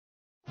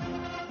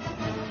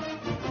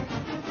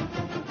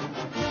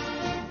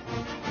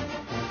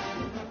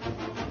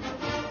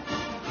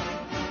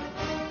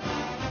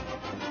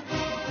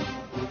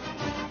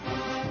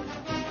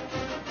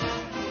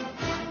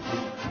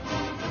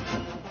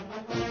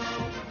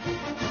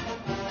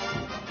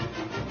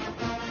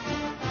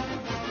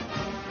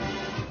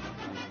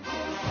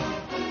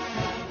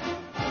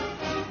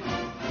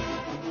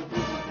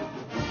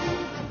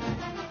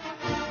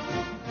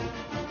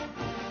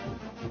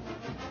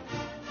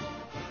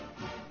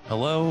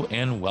Hello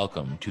and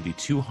welcome to the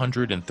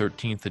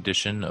 213th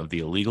edition of the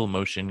Illegal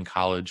Motion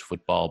College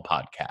Football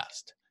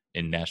Podcast.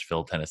 In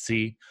Nashville,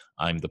 Tennessee,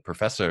 I'm the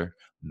professor,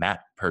 Matt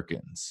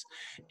Perkins.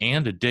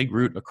 And a dig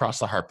route across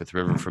the Harpeth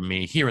River from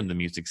me here in the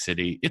Music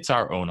City, it's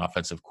our own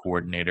offensive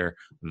coordinator,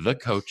 the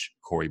coach,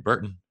 Corey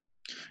Burton.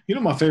 You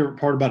know my favorite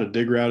part about a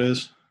dig route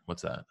is?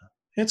 What's that?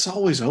 It's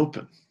always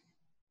open.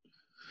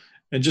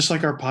 And just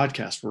like our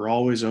podcast, we're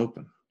always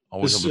open.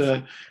 Always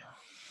open.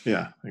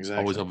 Yeah, exactly.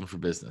 Always open for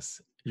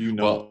business. You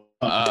know,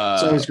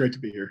 it's always great to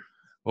be here.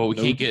 Well,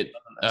 we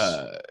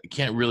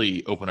can't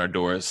really open our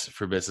doors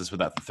for business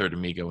without the third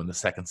amigo in the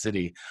second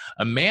city.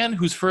 A man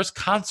whose first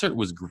concert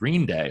was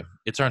Green Day.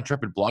 It's our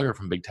intrepid blogger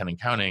from Big Ten and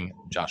Counting,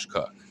 Josh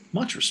Cook.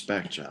 Much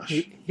respect, Josh.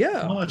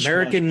 Yeah, Much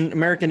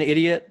American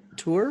Idiot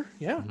Tour.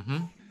 Yeah. Mm-hmm.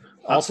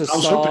 I was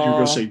hoping you were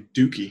going to say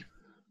Dookie.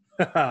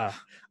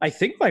 I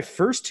think my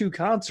first two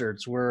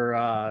concerts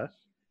were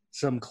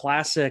some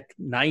classic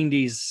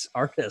 90s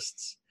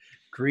artists,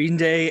 Green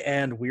Day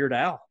and Weird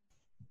Al.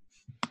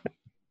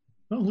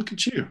 Oh, look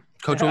at you.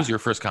 Coach, what was your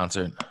first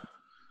concert?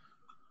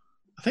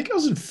 I think I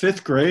was in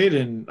fifth grade,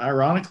 and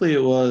ironically,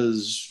 it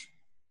was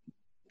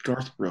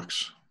Garth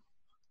Brooks.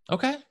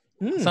 Okay.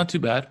 It's not too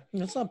bad.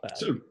 That's not bad.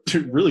 It's a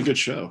really good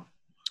show.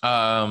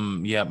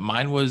 Yeah,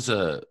 mine was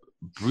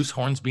Bruce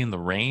Hornsby and the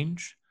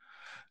Range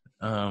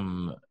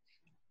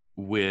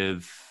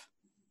with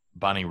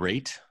Bonnie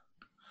Raitt.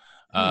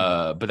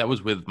 But that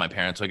was with my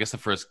parents. So I guess the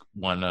first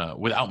one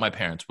without my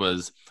parents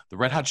was the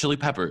Red Hot Chili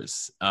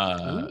Peppers.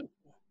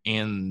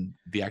 And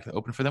the act that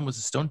opened for them was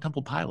the Stone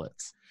Temple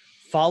Pilots.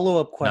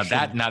 Follow-up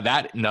question. Now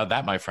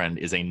that, my friend,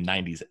 is a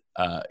 90s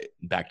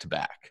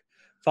back-to-back.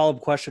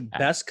 Follow-up question.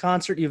 Best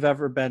concert you've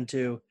ever been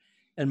to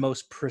and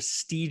most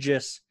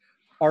prestigious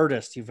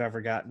artist you've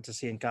ever gotten to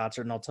see in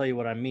concert. And I'll tell you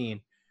what I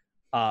mean.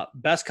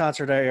 Best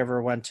concert I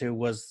ever went to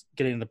was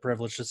getting the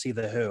privilege to see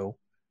The Who,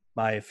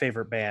 my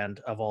favorite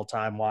band of all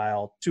time,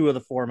 while two of the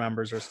four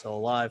members are still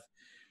alive.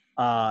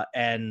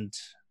 And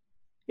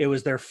it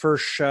was their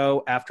first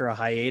show after a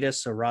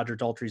hiatus, so Roger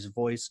Daltrey's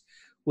voice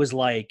was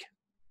like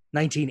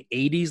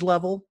 1980s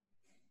level,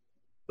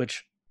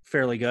 which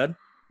fairly good.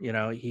 You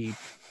know,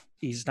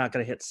 he's not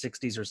going to hit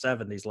 60s or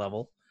 70s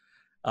level,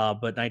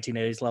 but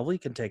 1980s level, you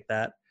can take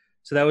that.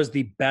 So that was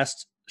the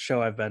best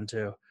show I've been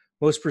to.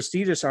 Most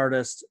prestigious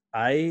artist,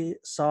 I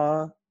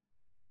saw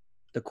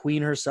the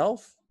Queen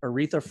herself,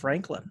 Aretha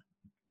Franklin,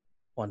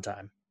 one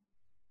time.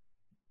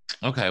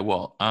 Okay,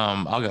 well,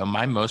 I'll go.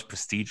 My most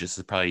prestigious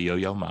is probably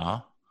Yo-Yo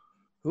Ma.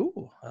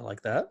 Ooh, I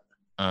like that.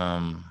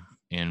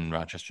 In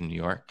Rochester, New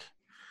York.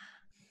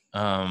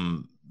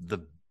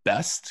 The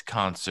best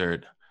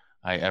concert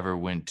I ever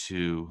went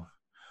to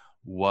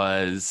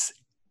was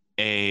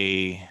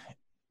a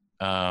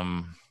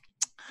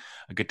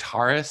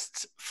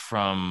guitarist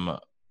from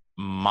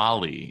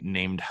Mali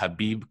named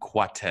Habib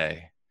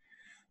Kouate.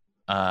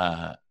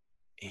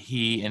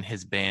 He and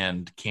his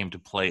band came to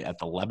play at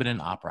the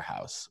Lebanon Opera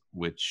House,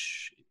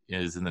 which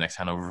is in the next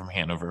town over from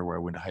Hanover, where I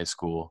went to high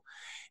school.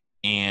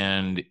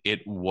 And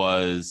it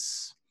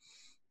was,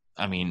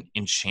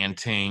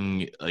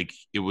 enchanting. Like,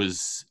 it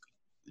was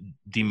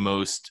the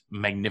most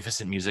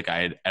magnificent music I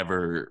had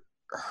ever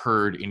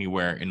heard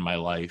anywhere in my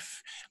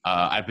life.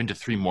 I've been to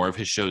 3 more of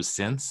his shows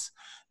since,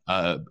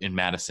 in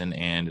Madison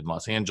and in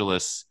Los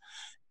Angeles,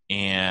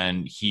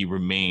 and he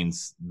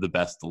remains the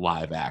best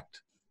live act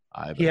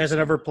He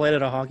hasn't ever played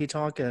at a honky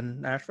tonk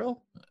in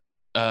Nashville?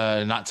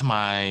 Not to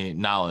my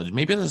knowledge.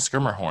 Maybe as a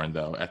skirmer horn,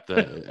 though, at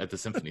the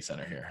Symphony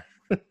Center here.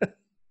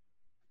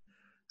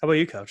 How about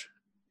you, Coach?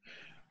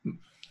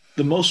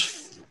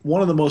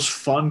 One of the most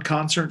fun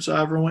concerts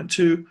I ever went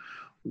to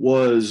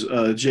was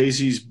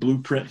Jay-Z's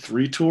Blueprint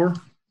 3 tour.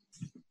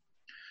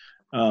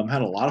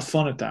 Had a lot of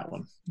fun at that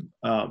one.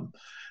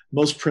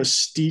 Most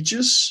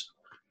prestigious,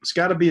 it's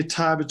got to be a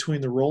tie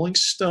between the Rolling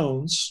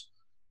Stones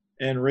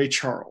and Ray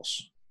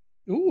Charles.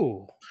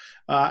 Ooh.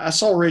 I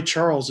saw Ray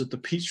Charles at the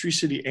Peachtree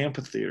City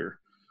Amphitheater,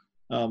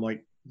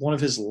 like one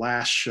of his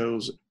last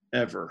shows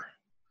ever.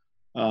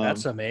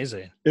 That's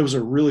amazing. It was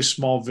a really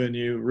small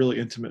venue, really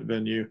intimate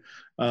venue.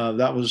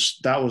 That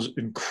was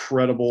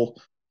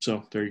incredible.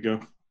 So there you go.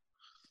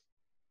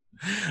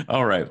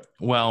 All right.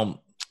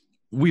 Well,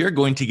 we are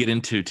going to get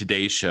into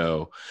today's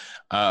show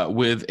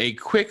with a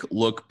quick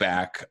look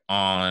back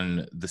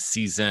on the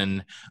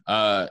season.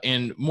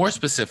 And more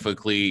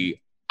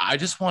specifically, I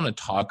just want to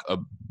talk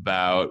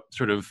about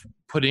sort of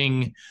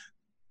putting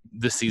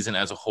the season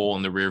as a whole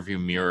in the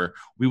rearview mirror.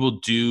 We will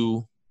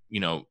do,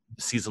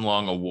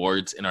 season-long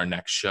awards in our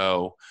next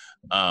show.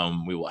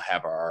 We will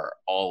have our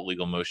all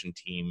legal motion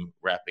team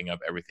wrapping up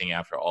everything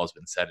after all has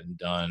been said and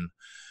done.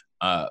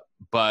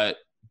 But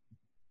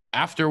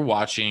after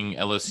watching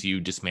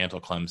LSU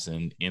dismantle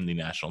Clemson in the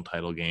national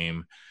title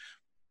game,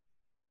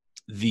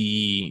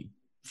 the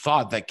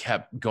thought that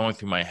kept going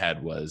through my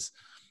head was,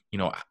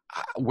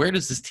 where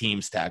does this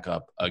team stack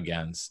up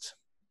against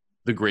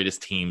the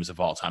greatest teams of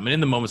all time? And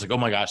in the moment, it's like,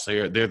 oh my gosh,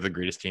 they're the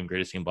greatest team,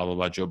 blah, blah,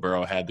 blah. Joe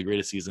Burrow had the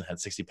greatest season, had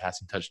 60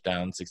 passing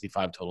touchdowns,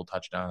 65 total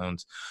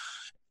touchdowns.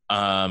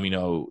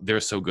 They're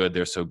so good.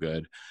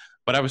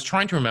 But I was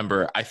trying to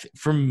remember.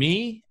 For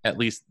me, at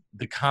least,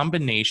 the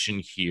combination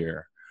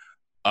here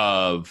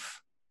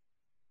of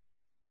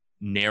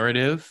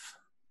narrative,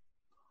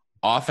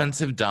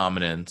 offensive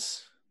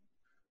dominance,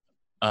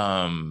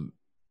 and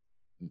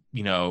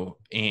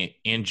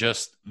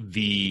just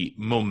the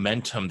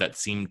momentum that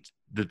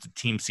the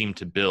team seemed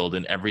to build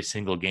in every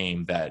single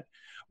game that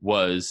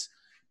was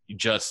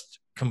just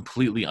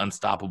completely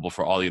unstoppable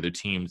for all the other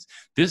teams.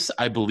 This,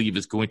 I believe,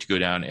 is going to go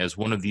down as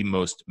one of the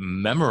most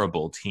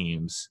memorable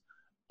teams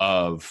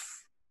of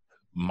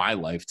my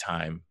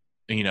lifetime.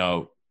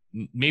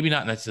 Maybe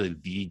not necessarily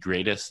the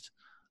greatest.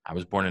 I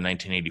was born in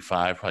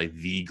 1985. Probably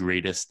the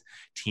greatest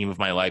team of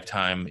my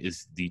lifetime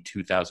is the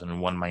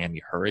 2001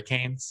 Miami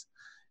Hurricanes.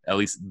 At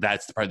least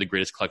that's probably the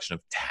greatest collection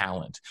of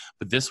talent.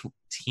 But this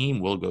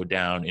team will go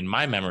down in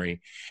my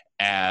memory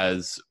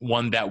as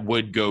one that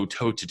would go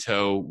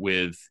toe-to-toe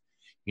with,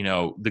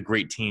 the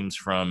great teams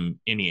from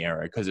any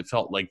era, because it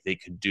felt like they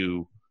could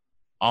do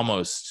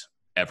almost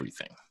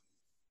everything.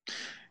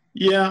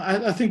 Yeah,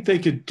 I think they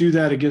could do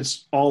that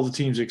against all the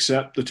teams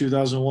except the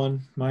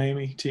 2001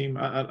 Miami team.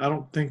 I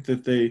don't think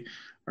that they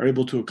are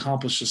able to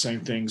accomplish the same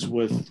things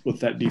with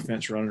that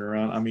defense running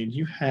around. I mean,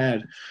 you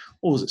had,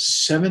 what was it,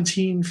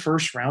 17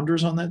 first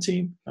rounders on that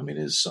team? I mean,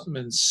 it's something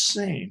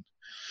insane.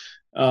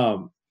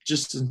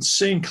 Just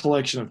insane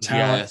collection of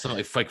talent. Yeah,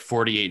 something like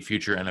 48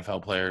 future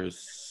NFL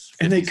players.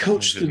 And they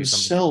coached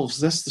themselves.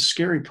 That's the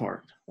scary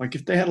part. Like,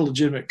 if they had a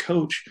legitimate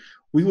coach,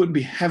 we wouldn't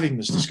be having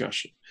this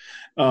discussion.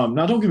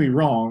 Now, don't get me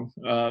wrong.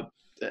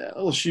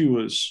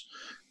 LSU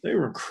they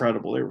were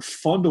incredible. They were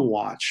fun to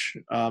watch.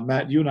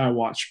 Matt, you and I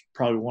watched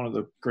probably one of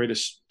the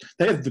greatest.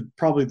 They have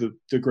probably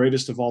the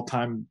greatest of all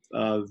time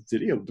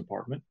video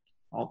department.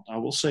 I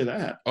will say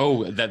that.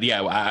 Oh, that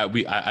yeah.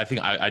 I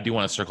think I do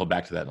want to circle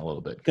back to that in a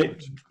little bit.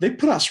 They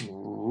put out some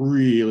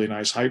really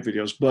nice hype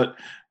videos, but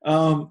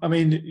I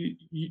mean,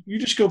 you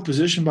just go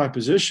position by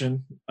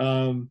position.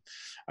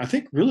 I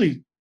think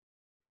really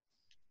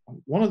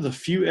one of the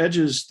few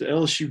edges the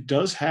LSU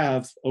does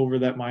have over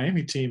that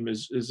Miami team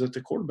is at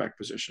the quarterback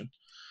position.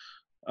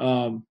 But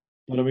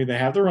I mean, they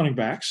have their running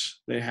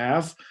backs. They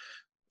have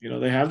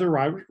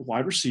their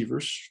wide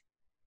receivers.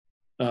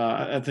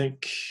 I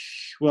think,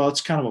 well,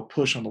 it's kind of a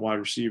push on the wide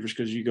receivers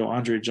because you go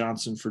Andre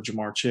Johnson for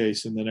Jamar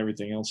Chase, and then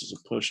everything else is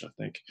a push, I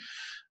think.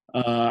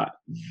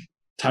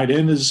 Tight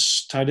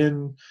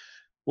end.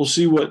 We'll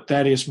see what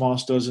Thaddeus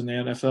Moss does in the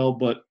NFL,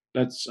 but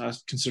I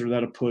consider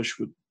that a push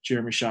with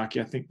Jeremy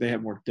Shockey. I think they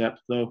have more depth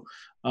though.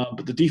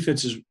 But the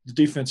defense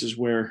is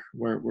where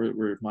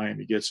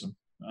Miami gets them.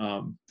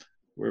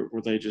 Where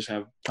they just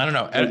have. I don't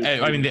know.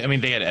 I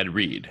mean, they had Ed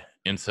Reed,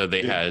 and so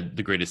they had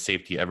the greatest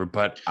safety ever.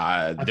 But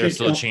there's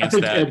still a chance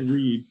that Ed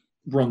Reed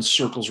runs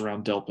circles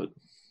around Delpit.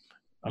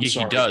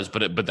 He does,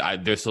 but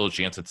there's still a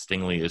chance that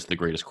Stingley is the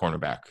greatest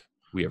cornerback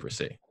we ever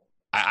see.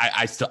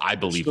 I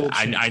believe that.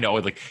 I know,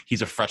 like,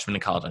 he's a freshman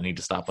in college. I need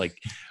to stop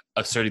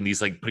asserting these,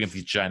 putting up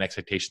these giant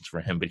expectations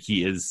for him, but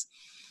he is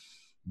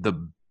the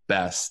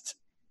best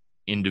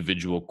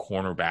individual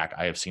cornerback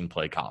I have seen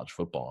play college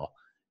football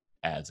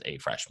as a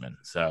freshman.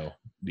 So,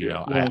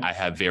 I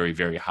have very,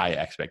 very high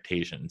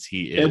expectations.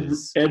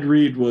 Ed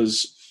Reed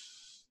was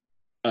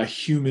a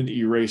human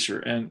eraser,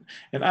 and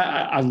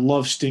I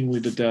love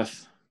Stingley to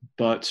death,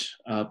 but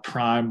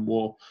Prime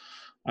will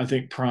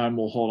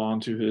hold on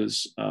to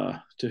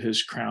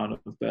his crown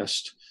of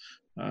best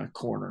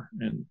corner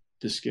in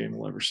this game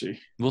we'll ever see.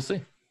 We'll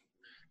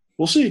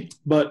see,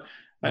 but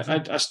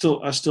I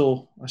still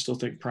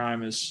think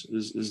Prime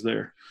is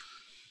there.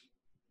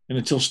 And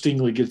until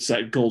Stingley gets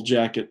that gold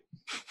jacket,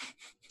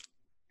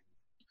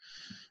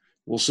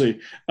 we'll see.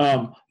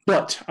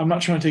 But I'm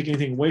not trying to take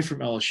anything away from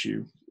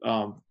LSU.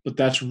 But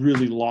that's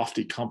really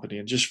lofty company.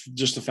 And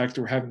just the fact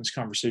that we're having this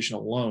conversation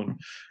alone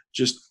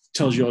just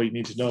tells you all you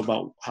need to know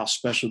about how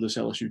special this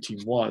LSU team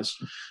was.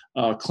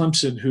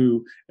 Clemson,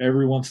 who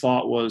everyone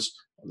thought was,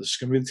 this is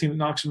going to be the team that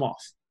knocks them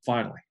off,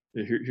 finally.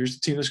 Here's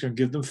the team that's going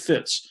to give them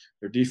fits.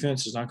 Their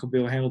defense is not going to be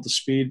able to handle the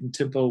speed and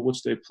tempo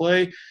which they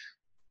play.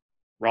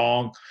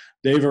 Wrong.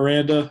 Dave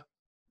Aranda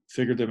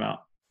figured them out.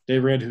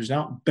 Dave Aranda, who's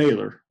now at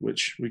Baylor,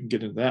 which we can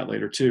get into that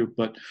later too.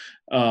 But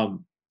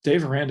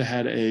Dave Aranda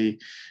had I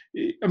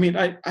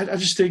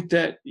just think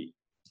that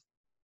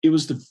it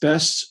was the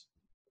best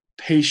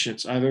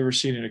patience I've ever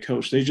seen in a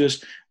coach. They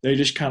just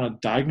kind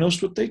of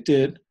diagnosed what they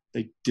did.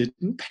 They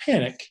didn't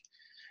panic.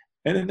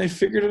 And then they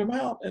figured them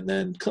out, and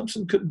then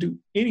Clemson couldn't do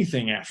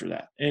anything after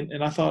that.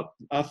 And I thought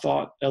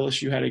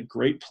LSU had a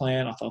great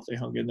plan. I thought they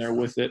hung in there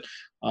with it,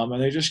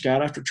 and they just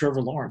got after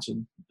Trevor Lawrence,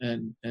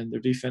 and their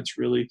defense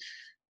really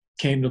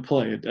came to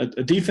play.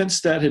 A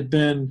defense that had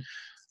been,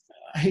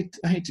 I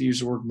hate to use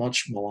the word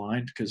much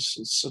maligned because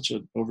it's such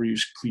an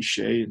overused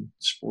cliche in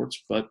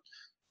sports, but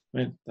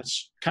man,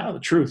 that's kind of the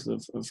truth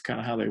of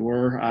kind of how they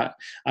were.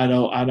 I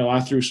know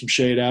I threw some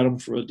shade at them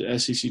for the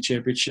SEC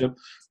championship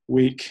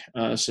week,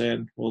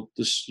 saying, well,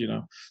 this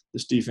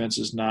defense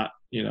is not,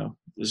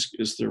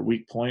 is their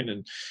weak point,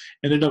 and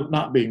ended up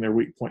not being their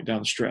weak point down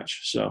the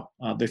stretch. So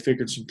they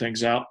figured some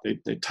things out.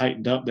 They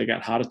tightened up. They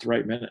got hot at the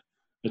right minute,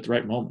 at the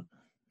right moment.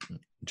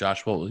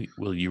 Josh, what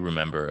will you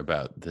remember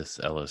about this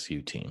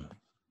LSU team?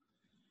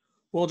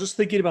 Well, just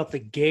thinking about the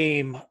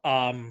game,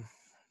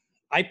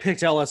 I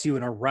picked LSU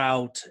in a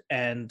rout,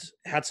 and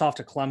hats off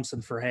to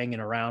Clemson for hanging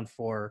around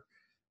for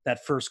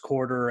that first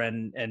quarter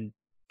and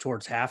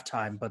towards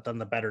halftime. But then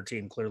the better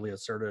team clearly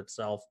asserted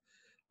itself.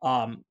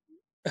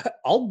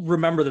 I'll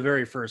remember the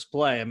very first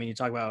play. I mean, you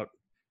talk about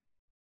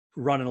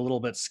running a little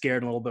bit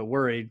scared and a little bit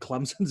worried.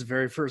 Clemson's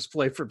very first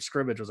play from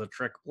scrimmage was a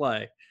trick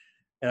play.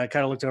 And I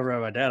kind of looked over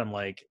at my dad. I'm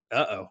like,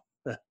 uh-oh,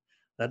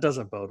 that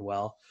doesn't bode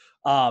well.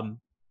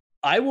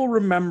 I will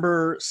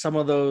remember some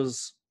of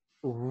those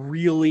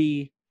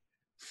really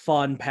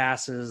fun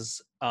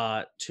passes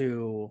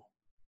to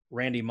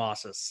Randy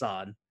Moss's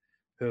son,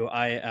 who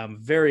I am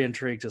very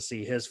intrigued to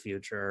see his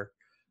future,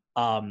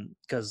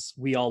 because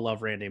we all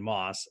love Randy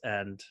Moss,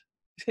 and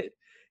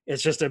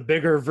it's just a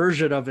bigger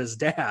version of his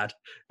dad.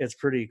 It's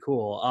pretty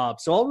cool.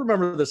 So I'll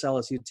remember this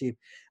LSU team.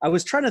 I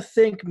was trying to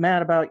think,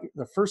 Matt, about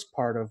the first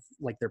part of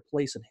like their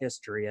place in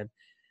history, and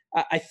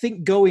I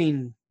think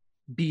going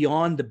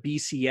beyond the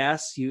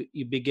BCS,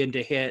 you begin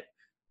to hit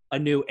a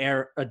new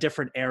era, a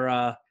different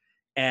era,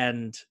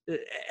 and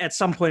at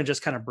some point it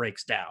just kind of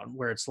breaks down,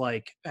 where it's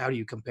like, how do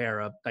you compare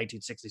a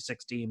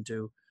 1966 team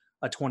to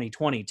a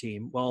 2020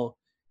 team? Well,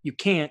 you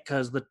can't,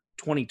 because the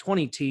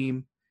 2020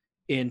 team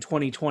in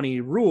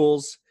 2020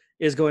 rules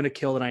is going to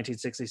kill the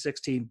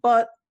 1966 team.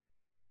 But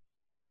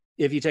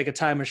if you take a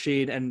time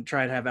machine and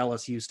try and have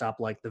LSU stop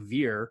like the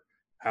Veer,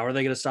 how are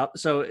they going to stop?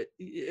 So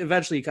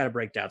eventually you kind of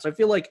break down. So I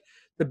feel like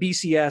the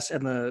BCS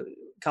and the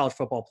college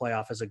football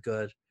playoff is a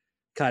good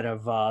kind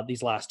of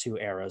these last two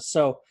eras.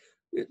 So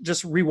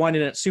just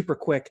rewinding it super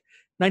quick,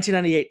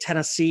 1998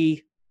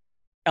 Tennessee,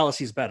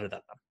 LSU's better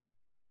than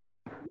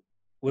them.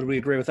 Would we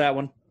agree with that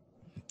one?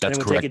 That's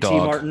Anyone correct, take a dog.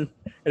 T. Martin?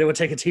 Anyone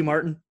take a T.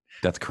 Martin?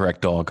 That's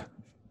correct, dog.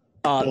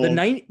 The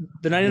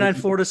 99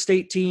 Florida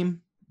State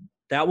team,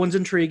 that one's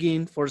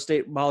intriguing. Florida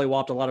State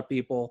mollywopped a lot of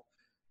people.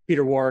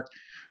 Peter Warwick.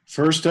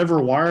 First ever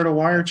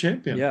wire-to-wire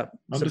champion. Yeah.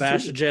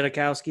 Sebastian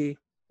Janikowski.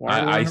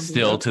 I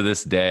still to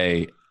this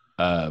day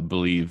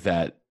believe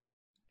that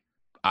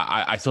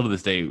I still to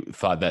this day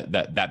thought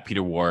that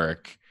Peter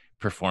Warwick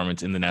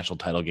performance in the national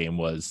title game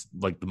was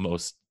like the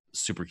most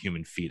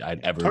superhuman feat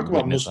I'd ever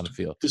witnessed on the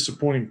field.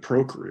 Disappointing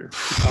pro career.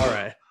 All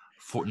right.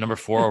 Number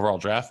 4 overall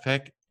draft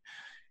pick.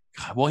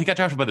 God, well, he got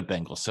drafted by the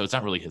Bengals, so it's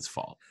not really his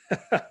fault.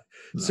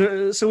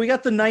 No. So we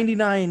got the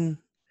 99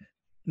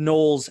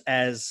 Noles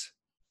as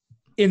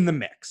in the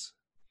mix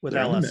with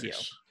LSU.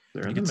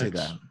 They're you in can the say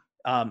mix.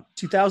 that.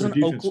 2000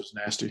 defense was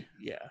nasty.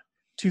 Yeah.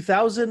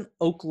 2000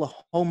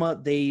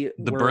 Oklahoma, The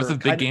birth of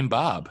Big Game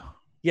Bob.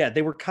 Yeah,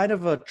 they were kind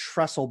of a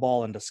trestle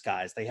ball in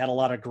disguise. They had a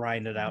lot of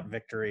grinded out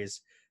victories.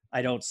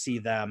 I don't see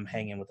them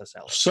hanging with us.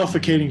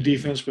 Suffocating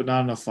defense, but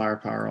not enough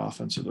firepower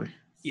offensively.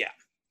 Yeah.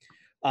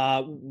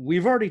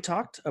 We've already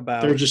talked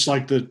about. They're just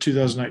like the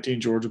 2019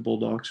 Georgia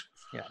Bulldogs.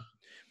 Yeah.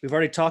 We've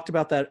already talked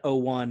about that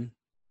 01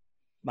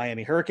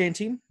 Miami Hurricane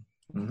team.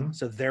 Mm-hmm.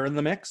 So they're in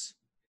the mix.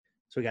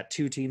 So we got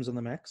two teams in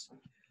the mix.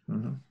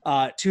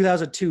 Mm-hmm.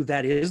 2002,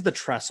 that is the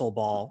trestle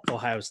ball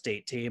Ohio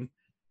State team.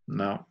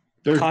 No.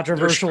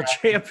 Controversial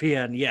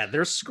champion. Yeah,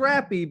 they're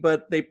scrappy,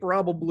 but they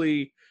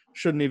probably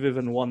shouldn't have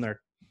even won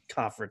their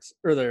conference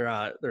or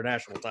their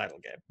national title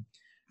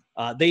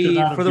game. They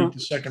for the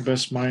second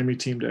best Miami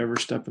team to ever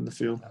step in the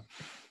field.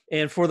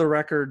 And for the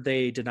record,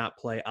 they did not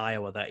play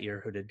Iowa that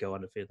year, who did go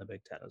undefeated in the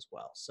Big Ten as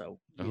well. So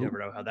you never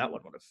know how that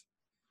one would have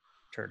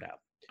turned out.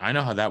 I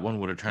know how that one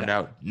would have turned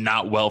out.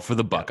 Not well for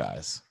the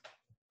Buckeyes.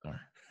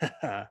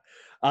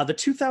 The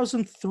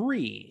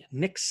 2003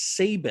 Nick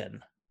Saban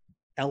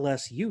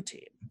LSU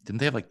team. Didn't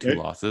they have like 2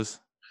 losses?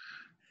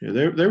 Yeah,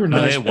 they were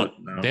nice.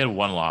 They had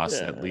one loss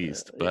at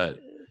least, but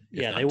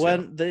yeah, they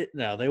went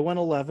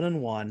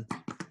 11-1.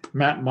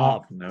 Matt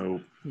Mock,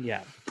 no.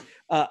 Yeah.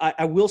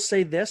 I will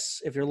say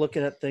this, if you're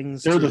looking at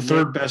things. They're the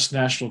third best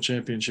national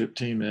championship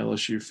team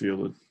LSU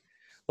fielded.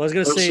 Well, I was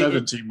going to say.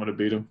 07 team would have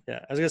beat them.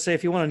 Yeah, I was going to say,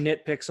 if you want to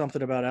nitpick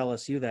something about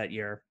LSU that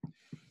year,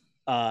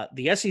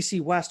 the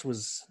SEC West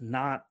was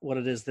not what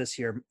it is this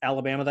year.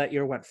 Alabama that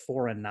year went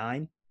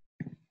 4-9.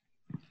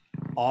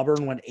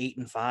 Auburn went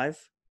 8-5.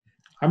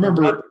 I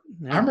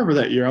remember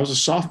that year. I was a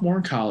sophomore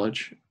in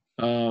college.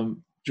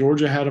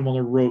 Georgia had them on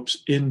the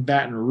ropes in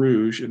Baton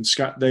Rouge, and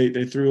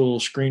they threw a little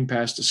screen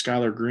pass to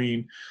Skylar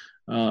Green,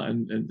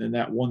 and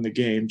that won the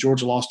game.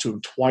 Georgia lost to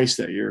them twice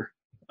that year,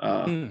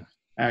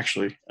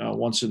 actually.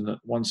 Once in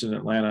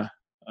Atlanta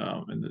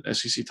in the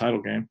SEC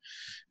title game,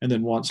 and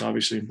then once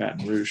obviously in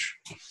Baton Rouge.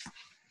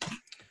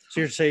 So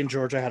you're saying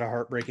Georgia had a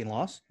heartbreaking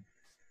loss?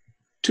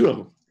 2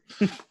 of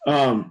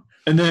them,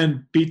 and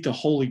then beat the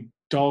holy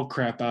dog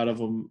crap out of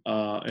them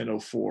in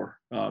 2004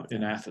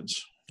 in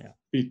Athens. Yeah,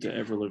 beat the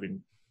ever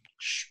living.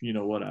 You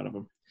know what out of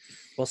them.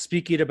 Well,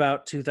 speaking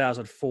about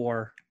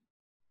 2004,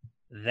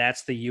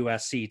 that's the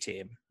USC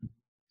team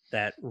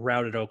that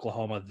routed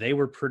Oklahoma. They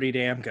were pretty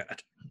damn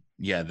good.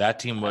 Yeah, that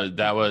team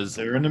was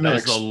they're in the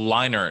mix. Was the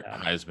Leinart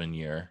Heisman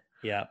year.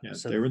 Yeah,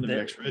 so they were in the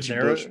mix. Reggie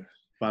Bush,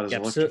 about as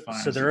electrifying.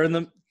 So they're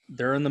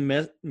in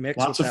the mix.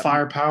 Lots of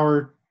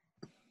firepower.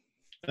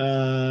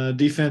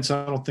 Defense,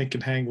 I don't think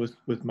can hang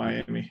with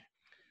Miami.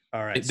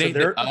 All right. They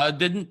So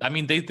didn't. I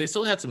mean, they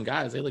still had some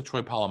guys. They had like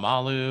Troy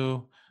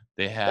Polamalu.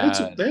 They They had.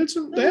 had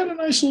a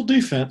nice little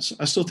defense.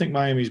 I still think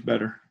Miami's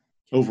better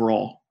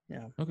overall.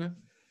 yeah. Okay.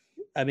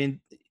 I mean,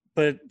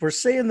 but we're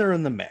saying they're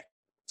in the mix.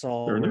 That's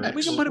all They're in the mix.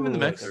 We can put them in the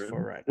we're mix. looking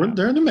for right now.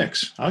 They're in the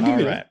mix. I'll give All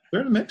you right. that.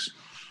 They're in the mix.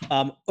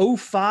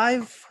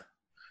 05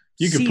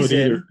 You could season. put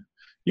either.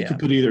 You Yeah. could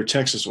put either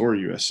Texas or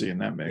USC in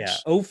that mix. Yeah,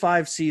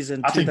 05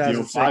 season. I think the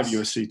 2006. 05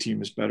 USC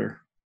team is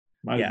better.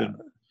 Might have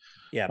been.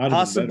 Yeah, might have been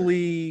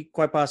possibly,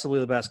 quite possibly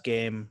the best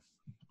game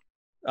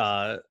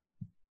ever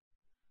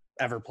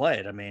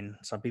played. I mean,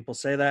 some people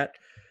say that.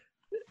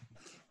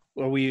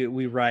 Are we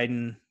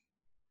riding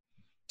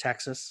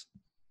Texas?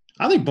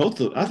 I think both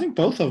of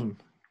them.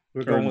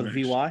 We're Are going in the with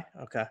mix. VY.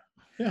 Okay.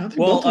 Yeah, I think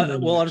both of them. are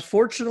in the mix.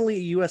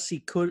 Unfortunately,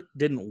 USC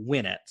didn't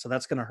win it, so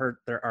that's going to hurt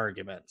their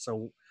argument.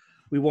 So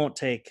we won't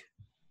take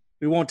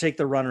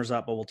the runners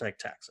up, but we'll take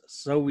Texas.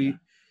 So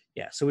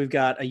so we've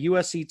got a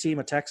USC team,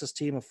 a Texas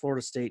team, a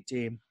Florida State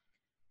team,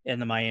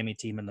 and the Miami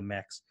team in the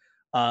mix.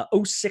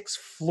 06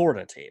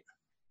 Florida team.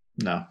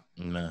 No.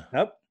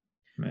 Nope.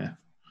 Yeah.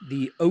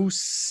 The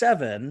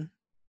 07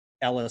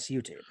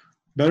 LSU team.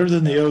 Better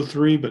than the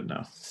 03, but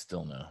no.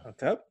 Still no.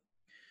 Okay.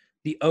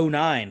 The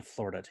 09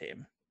 Florida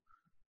team.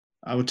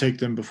 I would take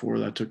them before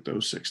that. Took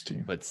the 06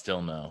 team. But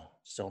still no.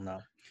 Still no.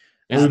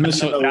 Are we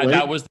missing that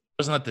 08? wasn't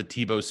that the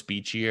Tebow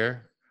speech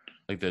year?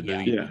 Like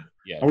Yeah.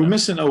 yeah. Are we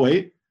missing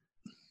 08?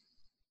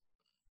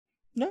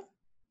 No.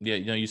 Yeah,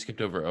 you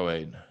skipped over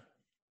 08.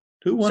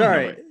 Who won?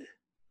 Sorry.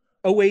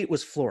 08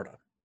 was Florida.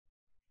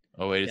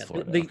 08 is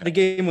Florida. The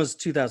game was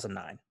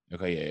 2009.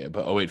 Okay, yeah.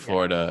 But 08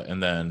 Florida,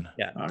 and then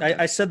Okay.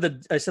 I said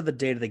the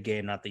date of the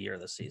game, not the year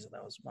of the season.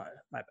 That was my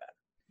bad.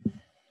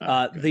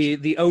 Gotcha.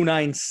 The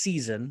 09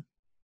 season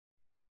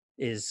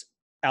is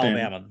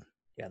Alabama.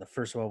 Yeah, the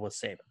first one was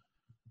Saban.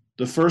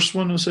 The first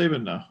one was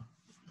Saban? No.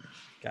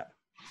 Okay.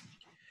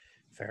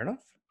 Fair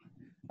enough.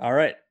 All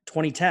right.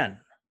 2010.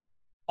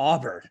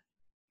 Auburn.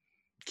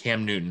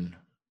 Cam Newton.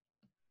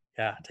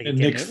 Yeah. Take And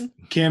Newton.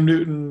 Cam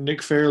Newton,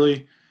 Nick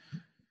Fairley.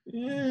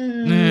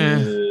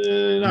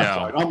 Not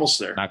quite. Almost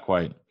there. Not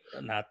quite.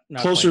 Not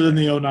Closer quite than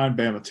there. the 09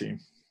 Bama team.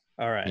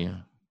 All right. Yeah.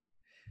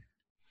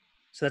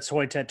 So that's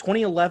 2010.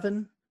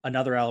 2011,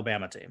 another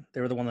Alabama team.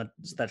 They were the one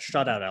that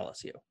shut out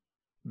LSU.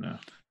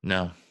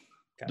 No.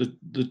 Okay.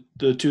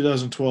 The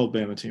 2012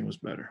 Bama team was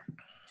better.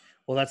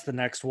 Well, that's the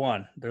next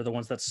one. They're the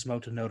ones that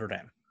smoked Notre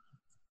Dame.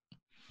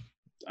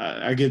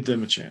 I give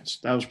them a chance.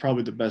 That was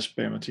probably the best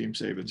Bama team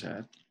Saban's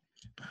had.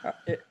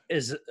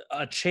 Is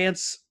a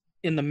chance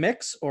in the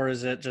mix, or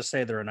is it just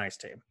say they're a nice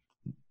team?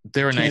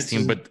 They're a nice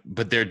team,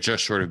 but they're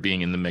just short of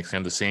being in the mix. They're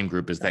in the same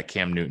group as that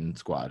Cam Newton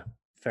squad.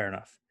 Fair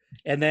enough.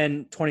 And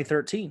then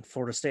 2013,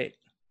 Florida State.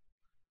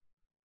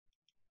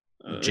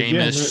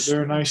 Jameis,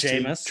 they're a nice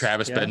team.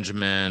 Travis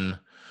Benjamin.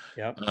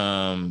 Yep.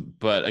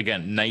 But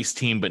again, nice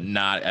team, but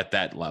not at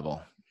that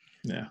level.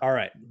 Yeah. All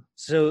right.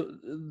 So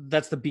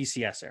that's the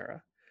BCS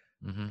era.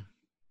 Mm-hmm.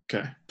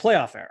 Okay.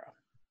 Playoff era.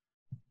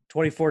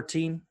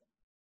 2014,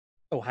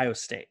 Ohio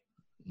State.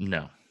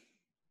 No.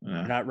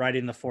 You're not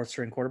riding the fourth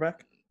string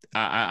quarterback?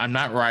 I'm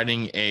not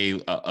riding a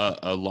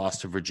loss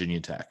to Virginia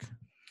Tech.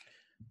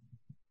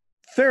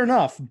 Fair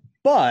enough.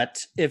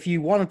 But if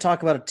you want to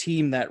talk about a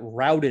team that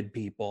routed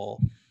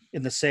people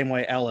in the same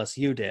way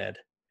LSU did,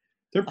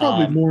 they're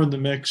probably more in the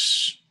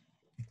mix.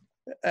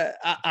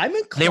 I'm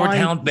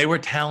inclined. They were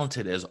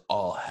talented as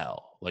all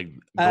hell. Like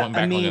going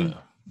back.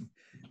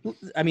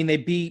 I mean, they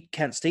beat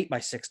Kent State by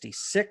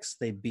 66.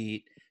 They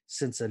beat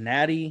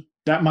Cincinnati.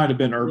 That might have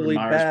been Urban really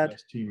Meyer's bad.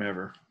 best team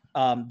ever.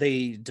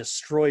 They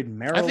destroyed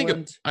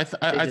Maryland. I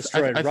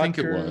think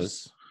it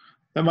was.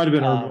 That might have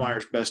been Urban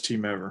Meyer's best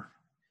team ever.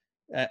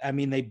 I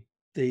mean, they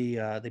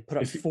put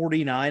up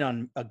 49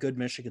 on a good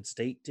Michigan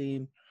State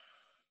team.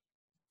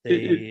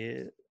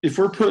 If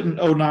we're putting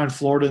 09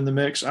 Florida in the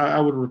mix, I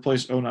would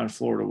replace 09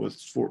 Florida with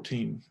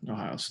 14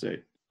 Ohio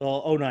State.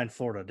 Well, 09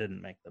 Florida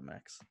didn't make the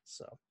mix,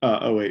 so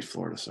 08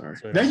 Florida. Sorry,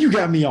 now you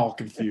got me all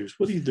confused.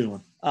 What are you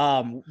doing?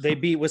 They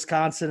beat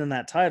Wisconsin in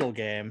that title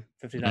game,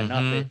 59-0.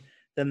 Mm-hmm.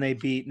 Then they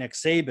beat Nick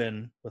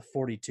Saban with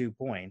 42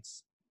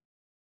 points.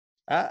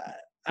 Then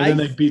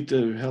they beat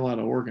the hell out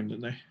of Oregon,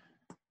 didn't they?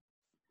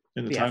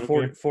 In the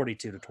title game,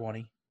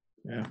 42-20.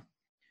 Yeah.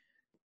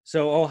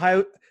 So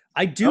Ohio,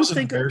 I do that was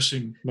think an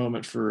embarrassing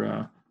moment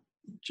for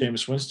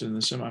Jameis Winston in the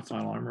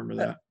semifinal. I remember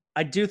that.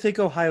 I do think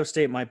Ohio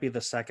State might be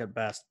the second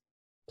best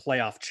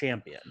playoff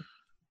champion,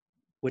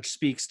 which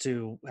speaks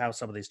to how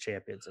some of these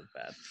champions have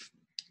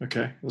been.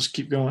 Okay, let's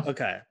keep going.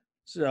 Okay,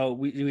 so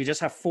we just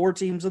have four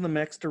teams in the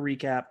mix to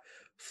recap.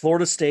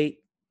 Florida State,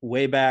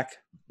 way back.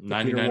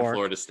 99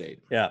 Florida State.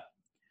 Yeah.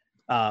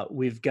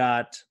 We've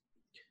got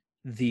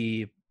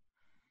the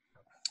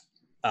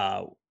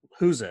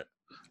who's it?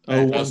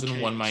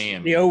 2001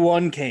 Miami. The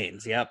 01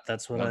 Canes. Yep,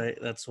 that's what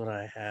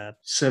I had.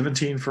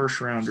 17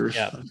 first rounders.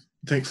 Yeah. I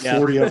think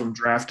 40 of them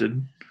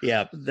drafted.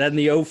 Yeah. Then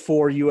the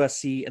 04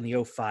 USC and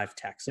the 05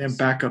 Texas. And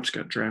backups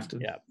got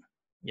drafted. Yeah.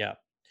 Yeah.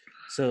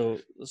 So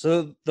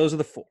those are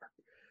the four.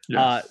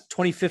 Yeah.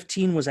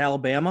 2015 was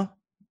Alabama,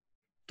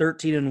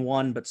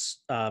 13-1,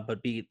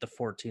 but beat the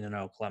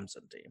 14-0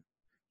 Clemson team,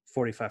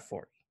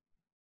 45-40.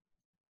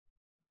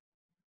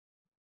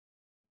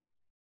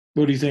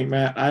 What do you think,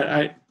 Matt?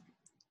 I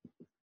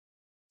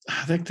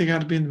think they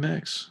got to be in the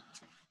mix.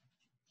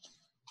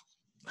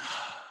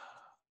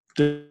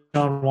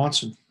 Deshaun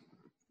Watson.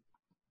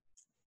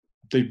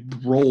 They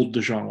rolled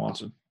Deshaun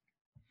Watson.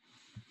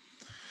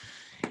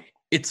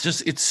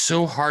 It's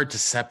so hard to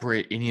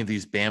separate any of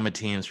these Bama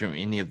teams from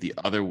any of the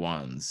other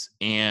ones.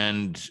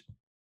 And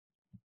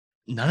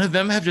none of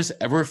them have just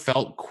ever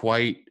felt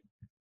quite,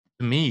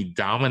 to me,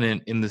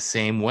 dominant in the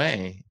same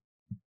way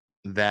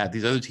that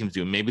these other teams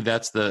do. Maybe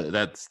that's the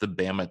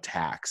Bama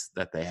tax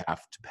that they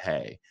have to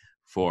pay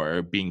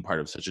for being part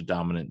of such a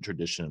dominant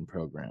tradition and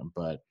program.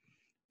 But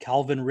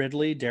Calvin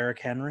Ridley, Derrick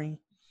Henry.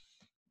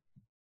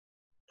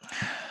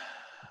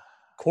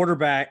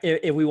 Quarterback,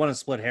 if we want to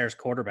split hairs,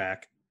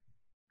 quarterback.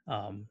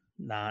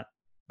 Not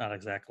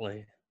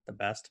exactly the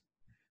best.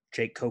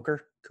 Jake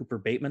Coker, Cooper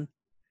Bateman,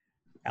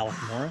 Alec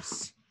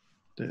Morris.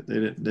 They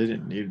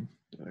didn't need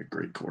a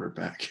great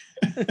quarterback.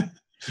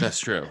 That's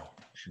true.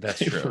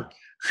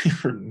 They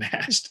were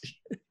nasty.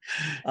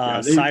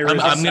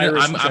 Cyrus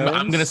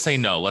I'm gonna say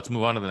no. Let's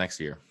move on to the next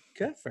year.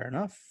 Okay, fair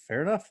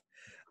enough.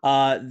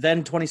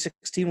 Then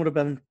 2016 would have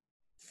been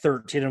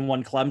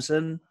 13-1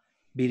 Clemson,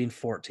 beating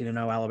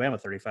 14-0 Alabama,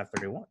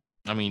 35-31.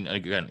 I mean,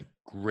 again,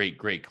 great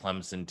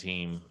Clemson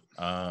team.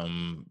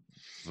 The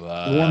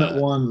one that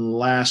won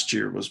last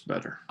year was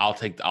better. I'll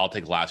take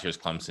last year's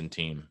Clemson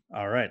team.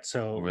 All right,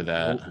 so over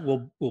that,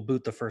 we'll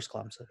boot the first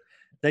Clemson.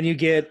 Then you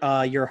get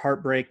your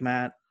heartbreak,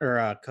 Matt,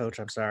 or Coach.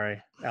 I'm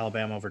sorry,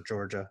 Alabama over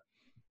Georgia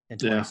in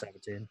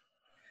 2017.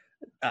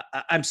 Yeah.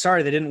 I'm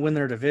sorry they didn't win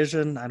their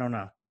division. I don't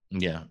know.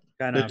 Yeah,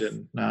 they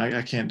didn't. No,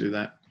 I can't do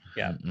that.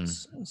 Yeah,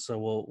 so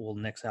we'll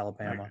nix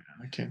Alabama.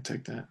 I can't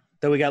take that.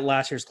 Then we got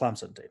last year's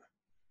Clemson team.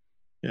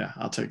 Yeah,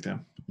 I'll take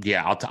them.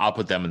 Yeah, I'll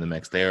put them in the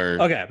mix. They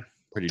are okay.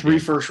 Pretty 3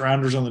 first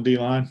rounders on the D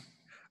line.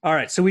 All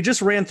right, so we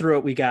just ran through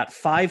it. We got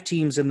 5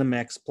 teams in the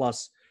mix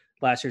plus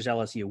last year's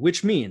LSU,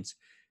 which means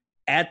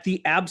at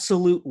the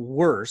absolute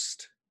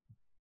worst,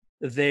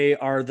 they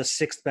are the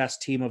 6th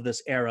best team of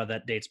this era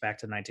that dates back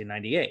to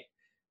 1998.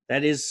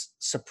 That is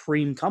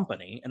supreme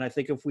company, and I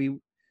think if we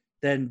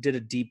then did a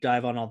deep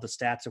dive on all the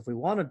stats, if we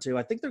wanted to,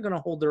 I think they're going to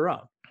hold their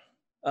own.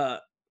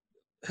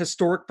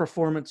 Historic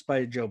performance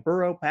by Joe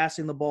Burrow,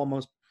 passing the ball,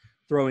 most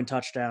throwing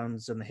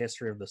touchdowns in the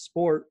history of the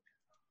sport.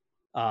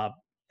 I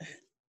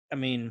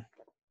mean,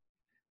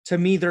 to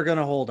me, they're going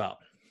to hold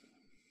up.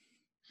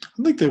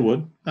 I think they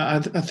would. I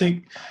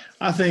think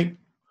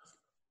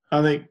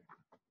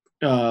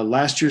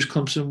last year's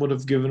Clemson would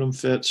have given them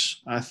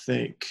fits. I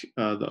think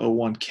the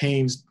 01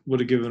 Canes would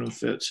have given them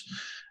fits.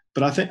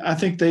 But I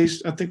think they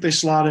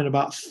slot in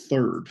about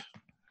 3rd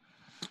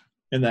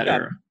in that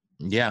era.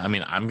 Yeah, I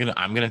mean, I'm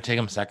gonna take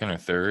them 2nd or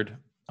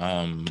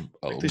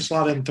 3rd. They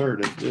slot in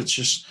 3rd. It's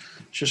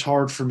just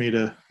hard for me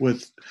to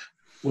with.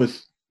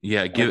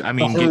 Yeah,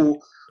 the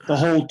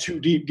whole too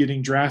deep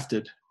getting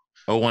drafted.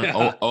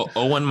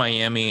 01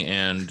 Miami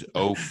and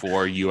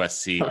 04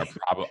 USC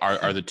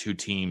are the 2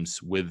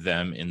 teams with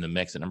them in the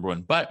mix at number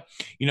 1. But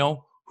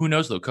who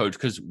knows though, Coach?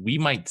 Because we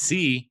might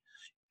see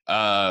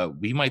a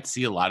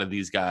lot of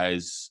these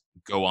guys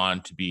go on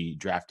to be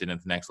drafted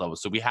at the next level.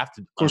 So we have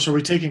to. Of course, are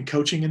we taking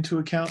coaching into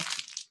account?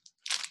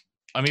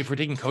 I mean, if we're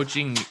taking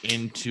coaching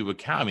into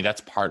account, I mean,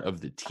 that's part of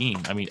the team.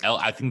 I mean,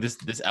 I think this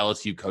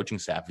LSU coaching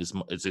staff is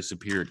a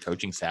superior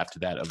coaching staff to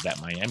that of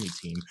that Miami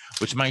team,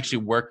 which might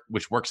actually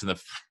works in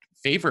the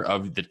favor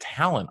of the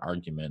talent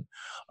argument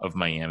of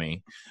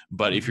Miami.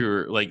 But if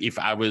you're if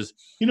I was,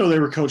 they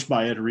were coached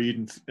by Ed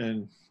Reed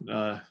and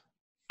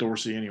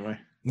Dorsey anyway.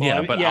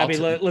 Well,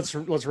 let's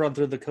run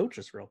through the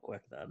coaches real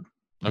quick then.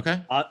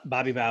 Okay.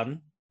 Bobby Bowden.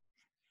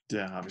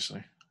 Yeah,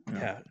 obviously.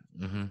 Yeah.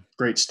 Mm-hmm.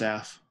 Great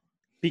staff.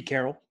 Pete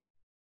Carroll.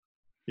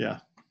 Yeah.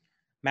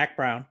 Mac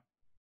Brown.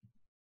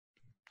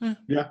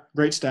 Yeah,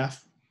 great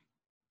staff.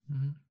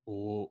 Mm-hmm.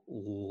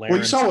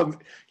 You saw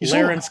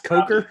Lawrence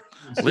Coker.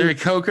 Larry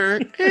Coker.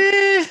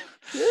 Great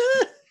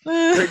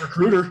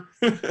recruiter.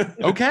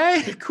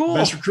 Okay, cool.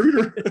 Best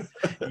recruiter.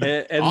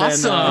 and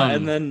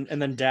awesome.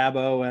 Then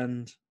Dabo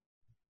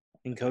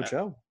and Coach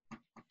O.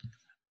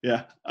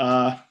 Yeah.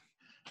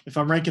 If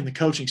I'm ranking the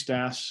coaching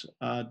staffs,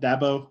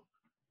 Dabo.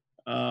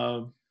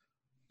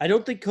 I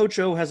don't think Coach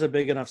O has a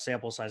big enough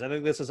sample size. I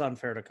think this is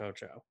unfair to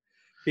Coach O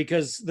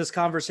because this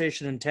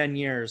conversation in 10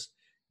 years,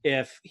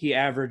 if he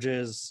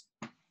averages,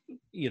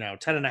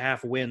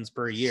 10.5 wins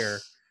per year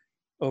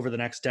over the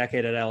next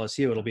decade at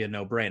LSU, it'll be a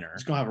no-brainer.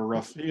 He's gonna have a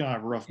rough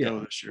go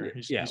this year.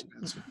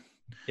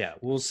 Yeah.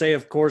 We'll say,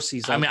 of course,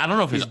 he's. I don't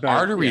know if his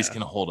arteries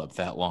can hold up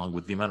that long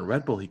with the amount of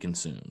Red Bull he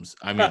consumes.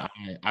 I mean,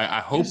 I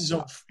hope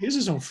he has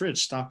his own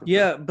fridge stopper.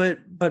 Yeah,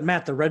 but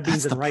Matt, the red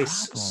beans and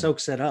rice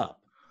soaks it up.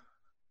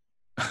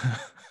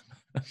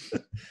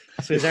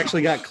 So he's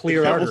actually got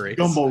clear arteries.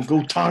 Gumbo,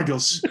 go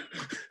Tigers.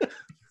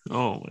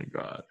 Oh my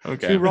God.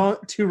 Okay.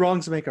 Two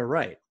wrongs make a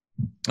right.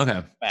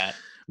 Okay. Matt.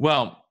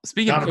 Well,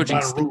 speaking of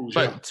coaching,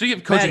 speaking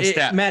of coaching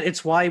staff, Matt,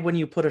 it's why when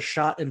you put a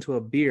shot into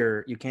a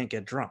beer, you can't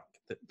get drunk.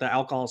 The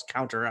alcohols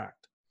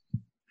counteract.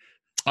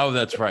 Oh,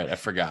 that's right. I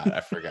forgot.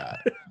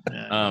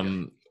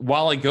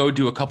 While I go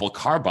do a couple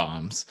car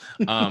bombs,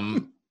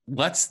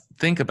 let's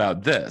think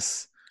about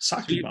this.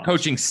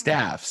 Coaching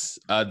staffs.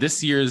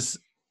 This year's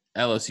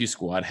LSU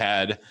squad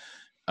had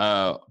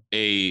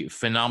a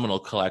phenomenal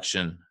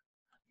collection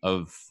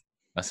of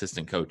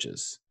assistant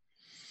coaches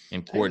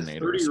and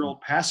coordinators.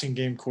 30-year-old passing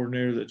game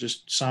coordinator that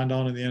just signed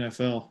on in the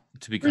NFL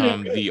to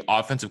become the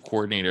offensive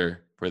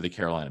coordinator for the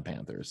Carolina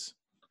Panthers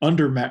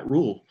under Matt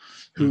Rule,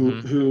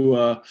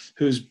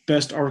 whose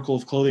best article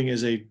of clothing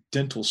is a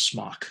dental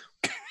smock.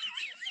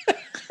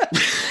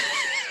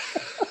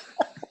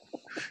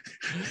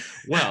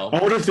 Well, I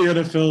wonder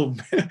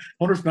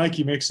if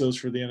Nike makes those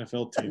for the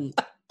NFL team,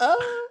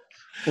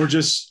 or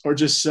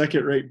just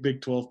second-rate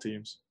Big 12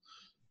 teams.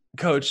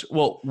 Coach,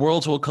 well,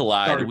 worlds will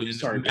collide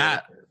when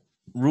Matt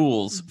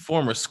Rule's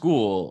former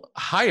school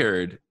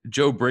hired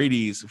Joe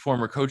Brady's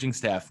former coaching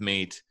staff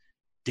mate,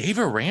 Dave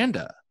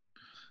Aranda,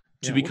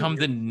 to become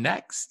the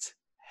next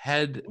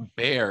head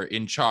bear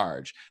in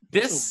charge.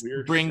 This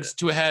brings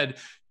to a head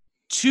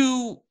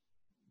two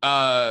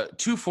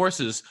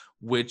forces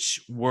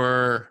which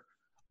were,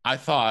 I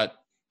thought,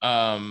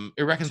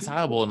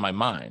 irreconcilable in my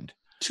mind.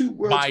 Two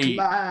worlds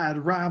collide,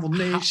 rival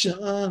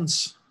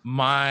nations.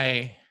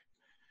 My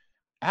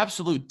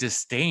absolute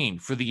disdain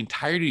for the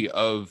entirety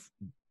of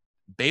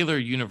Baylor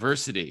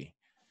University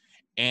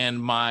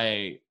and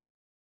my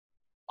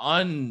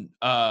unbridled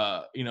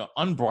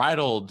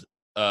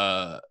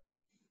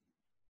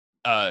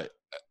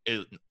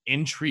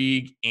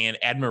intrigue and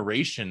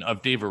admiration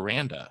of Dave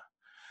Aranda.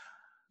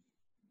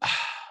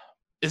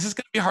 This is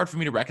going to be hard for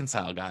me to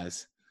reconcile,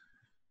 guys.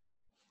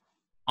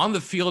 On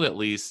the field, at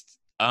least,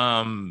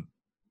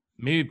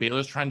 maybe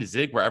Baylor's trying to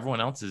zig where everyone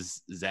else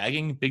is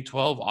zagging. Big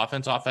 12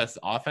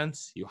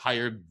 offense. You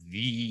hired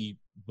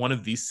one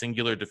of these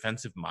singular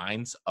defensive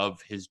minds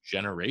of his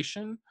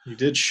generation. He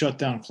did shut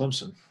down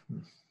Clemson.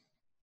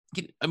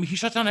 I mean, he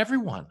shut down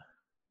everyone.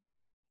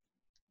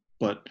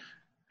 But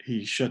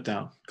he shut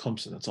down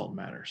Clemson. That's all that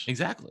matters.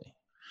 Exactly.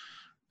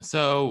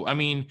 So, I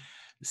mean,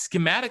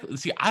 schematically,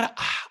 see,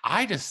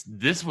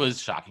 this was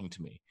shocking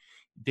to me.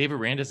 Dave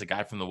Aranda is a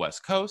guy from the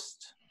West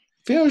Coast.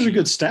 Baylor's a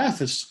good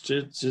staff. It's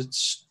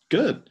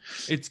good.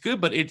 It's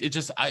good, but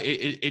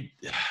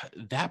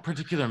that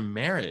particular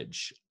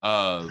marriage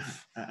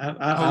of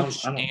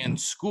coach and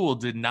school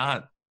did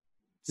not.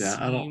 Yeah,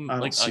 I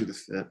don't see the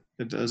fit.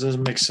 It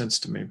doesn't make sense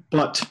to me.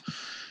 But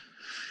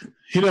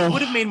it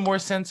would have made more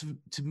sense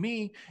to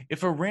me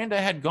if Aranda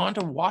had gone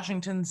to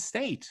Washington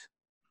State.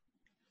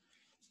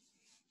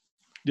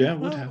 Yeah, it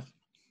would have.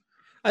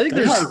 I think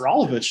they hired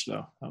Rolovich,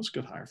 though. That was a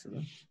good hire for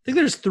them. I think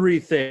there's three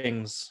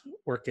things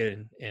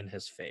working in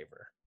his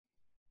favor,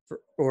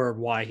 or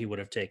why he would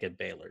have taken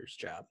Baylor's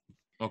job.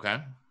 Okay.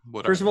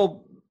 First of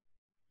all,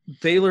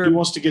 Baylor. He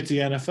wants to get to the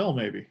NFL,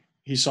 maybe.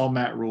 He saw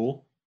Matt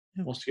Rule.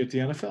 He wants to get to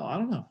the NFL. I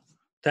don't know.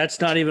 That's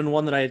not even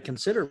one that I had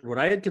considered. What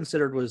I had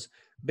considered was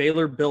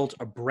Baylor built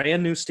a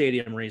brand new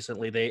stadium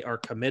recently. They are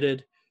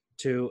committed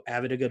to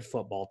having a good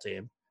football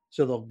team,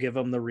 so they'll give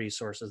him the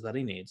resources that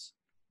he needs.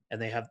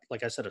 And they have,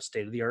 like I said, a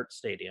state-of-the-art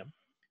stadium.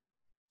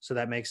 So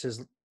that makes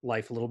his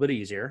life a little bit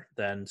easier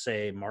than,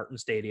 say, Martin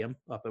Stadium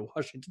up at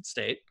Washington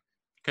State.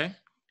 Okay.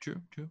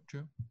 True.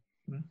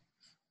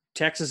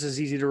 Texas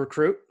is easy to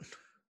recruit.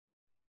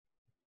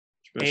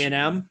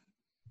 A&M,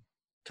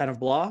 kind of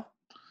blah.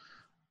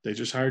 They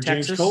just hired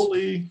James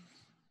Coley.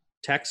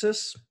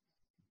 Texas,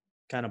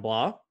 kind of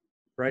blah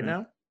right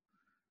now.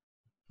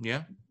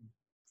 Yeah.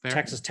 Fair.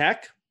 Texas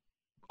Tech.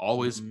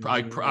 Always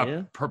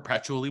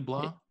perpetually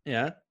blah.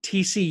 Yeah.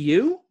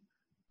 TCU,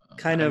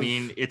 kind of. I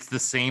mean, it's the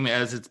same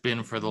as it's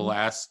been for the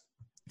last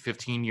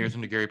 15 years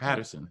under Gary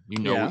Patterson. You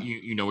know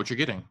what you're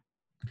getting.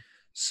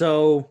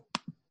 So,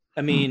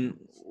 I mean,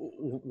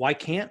 why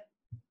can't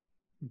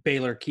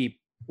Baylor keep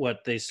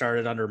what they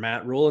started under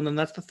Matt Rule? And then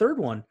that's the third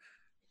one.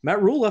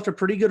 Matt Rule left a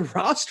pretty good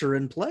roster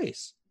in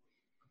place.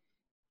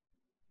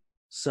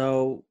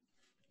 So,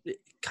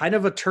 kind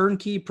of a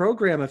turnkey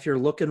program if you're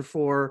looking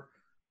for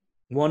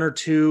one or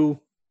two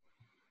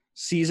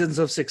seasons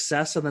of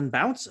success and then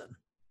bouncing.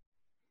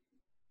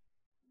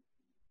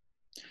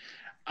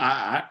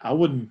 That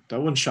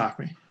wouldn't shock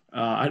me.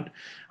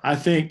 I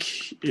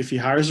think if he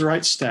hires the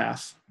right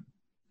staff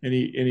and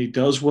he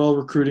does well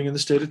recruiting in the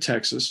state of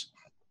Texas,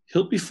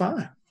 he'll be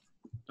fine.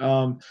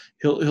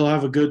 He'll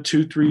have a good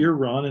 2-3 year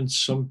run in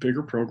some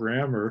bigger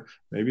program, or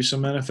maybe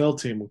some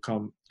NFL team will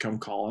come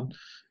calling,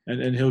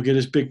 and he'll get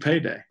his big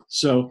payday.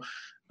 So,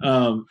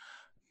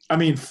 I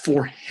mean,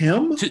 for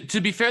him,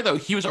 to be fair though,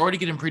 he was already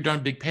getting pretty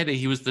darn big payday.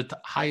 He was the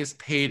highest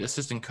paid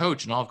assistant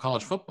coach in all of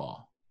college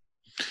football.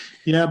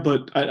 Yeah,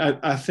 but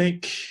I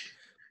think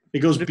it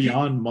goes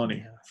beyond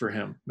money for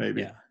him.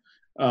 Maybe. Yeah.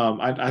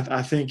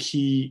 I think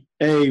he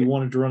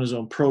wanted to run his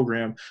own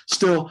program.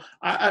 Still,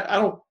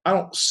 I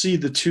don't see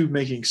the two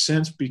making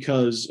sense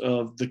because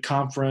of the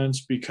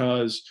conference.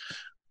 Because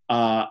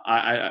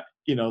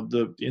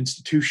the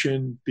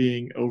institution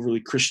being overly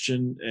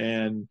Christian,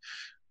 and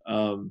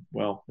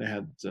they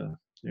had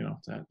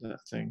that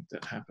thing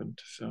that happened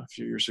a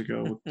few years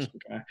ago with some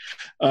guy.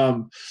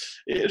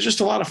 It's just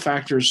a lot of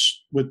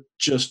factors with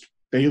just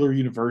Baylor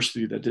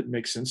University that didn't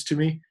make sense to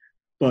me.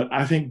 But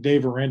I think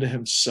Dave Aranda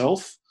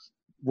himself,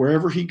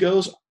 wherever he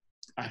goes,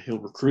 he'll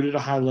recruit at a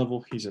high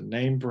level. He's a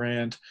name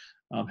brand.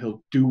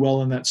 He'll do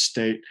well in that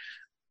state.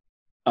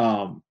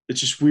 It's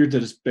just weird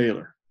that it's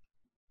Baylor.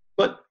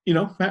 But,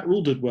 Matt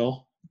Rule did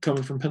well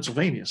coming from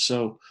Pennsylvania.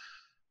 So,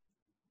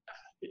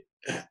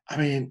 I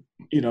mean,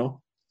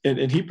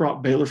 and he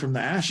brought Baylor from the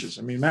ashes.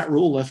 I mean, Matt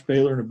Rule left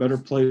Baylor in a better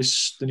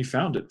place than he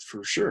found it,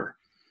 for sure.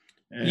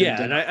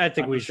 And I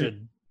think we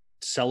should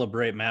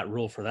celebrate Matt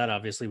Rule for that.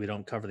 Obviously, we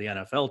don't cover the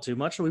NFL too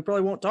much, so we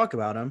probably won't talk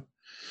about him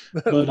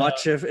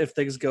much if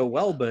things go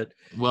well. But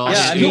or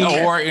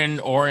in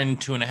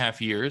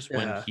 2.5 years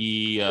when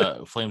he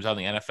flames out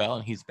in the NFL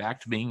and he's back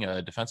to being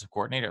a defensive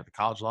coordinator at the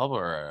college level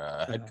or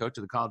a head coach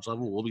at the college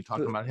level, we'll be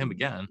talking about him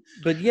again.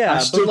 But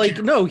he's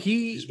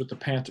with the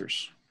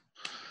Panthers.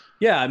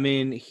 Yeah, I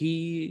mean,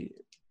 he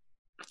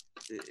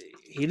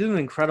did an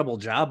incredible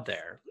job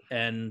there,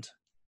 and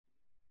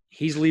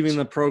he's leaving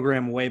the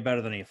program way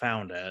better than he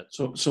found it.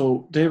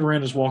 So Dave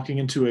Aranda is walking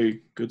into a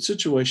good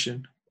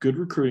situation, good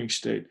recruiting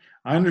state.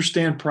 I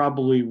understand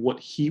probably what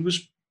he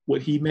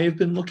may have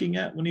been looking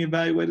at when he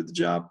evaluated the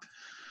job.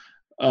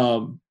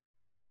 I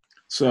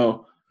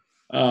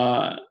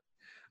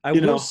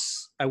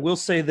will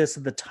say this: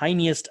 the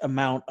tiniest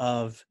amount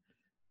of,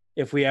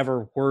 if we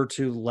ever were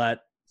to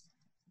let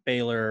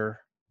Baylor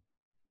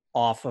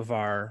off of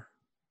our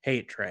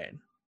hate train,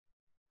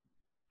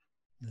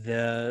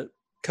 the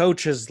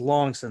coach has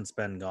long since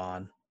been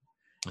gone.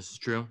 This is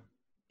true.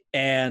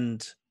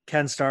 And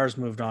Ken Starr's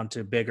moved on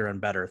to bigger and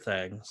better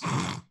things.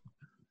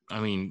 I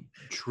mean,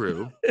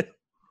 true.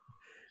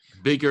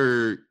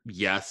 Bigger,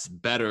 yes.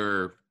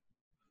 Better.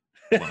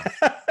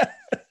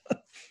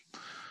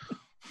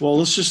 Well,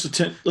 let's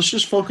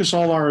just focus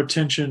all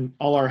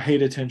our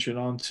hate attention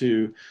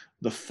onto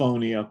the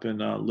phony up in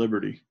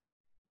Liberty.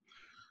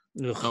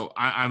 Ugh. Oh,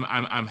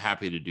 I'm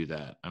happy to do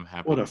that. I'm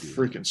happy. What a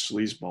freaking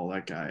sleazeball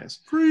that guy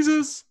is.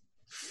 Freezes.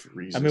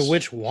 I mean,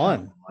 which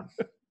one?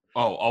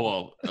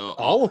 All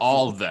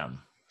of them.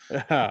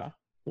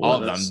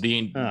 All of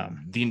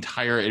them. The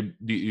entire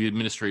the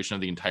administration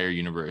of the entire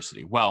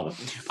university. Well,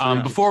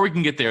 before we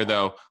can get there,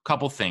 though, a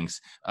couple things.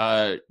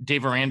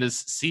 Dave Aranda's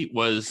seat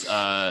was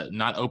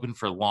not open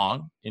for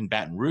long in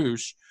Baton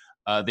Rouge.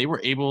 They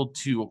were able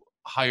to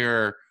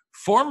hire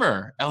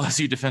former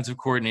LSU defensive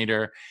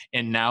coordinator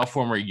and now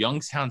former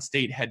Youngstown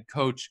State head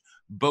coach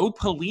Bo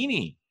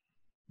Pelini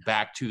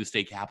back to the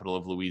state capital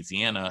of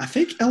Louisiana. I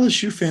think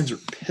LSU fans are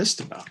pissed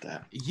about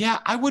that. Yeah,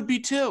 I would be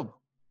too.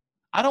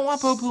 I don't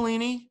want Bo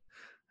Pelini.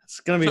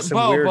 It's going to be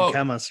some weird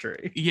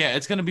chemistry. Yeah,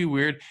 it's going to be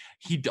weird.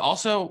 He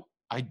doesn't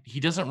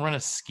run a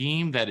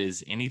scheme that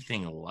is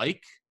anything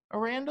like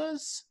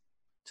Aranda's,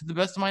 to the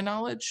best of my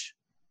knowledge.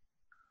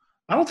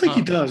 I don't think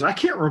he does. I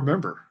can't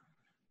remember.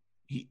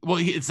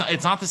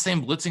 It's not the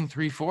same blitzing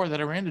 3-4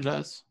 that Aranda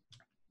does.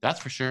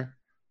 That's for sure.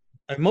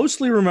 I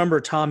mostly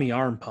remember Tommy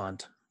Arm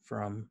punt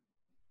from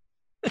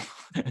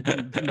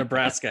the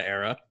Nebraska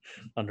era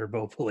under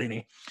Bo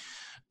Pelini.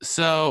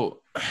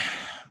 So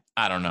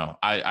I don't know.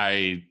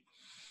 I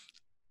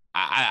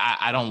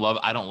don't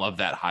love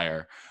that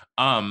hire.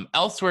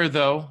 Elsewhere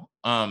though,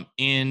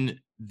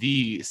 in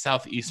the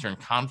Southeastern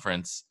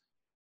Conference,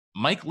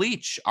 Mike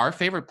Leach, our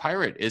favorite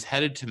Pirate, is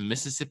headed to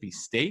Mississippi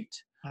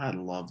State. I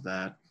love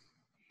that.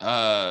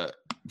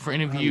 For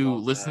any of you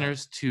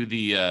listeners to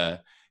the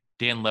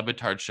Dan Le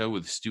Batard show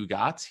with Stu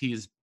Gotts,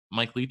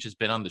 Mike Leach has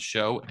been on the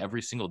show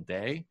every single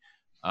day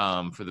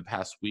for the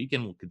past week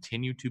and will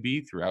continue to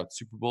be throughout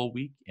Super Bowl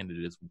week, and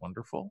it is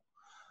wonderful.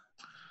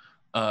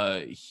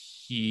 I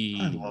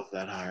love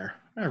that hire.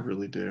 I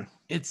really do.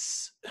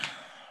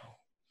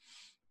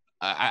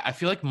 I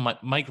feel like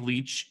Mike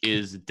Leach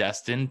is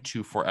destined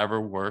to forever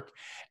work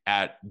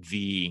at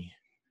the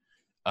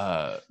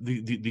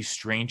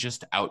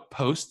strangest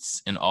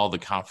outposts in all the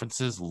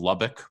conferences: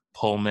 Lubbock,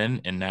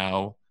 Pullman, and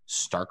now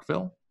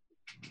Starkville.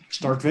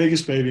 Stark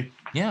Vegas, baby.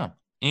 Yeah.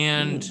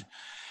 And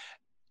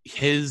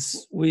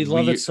we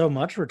love it so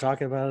much we're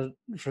talking about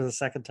it for the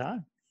second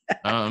time.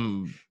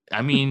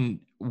 I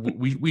mean,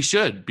 we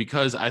should,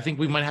 because I think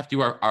we might have to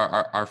do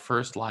our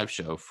first live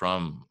show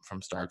from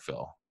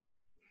Starkville.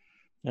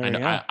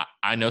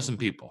 I know some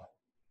people.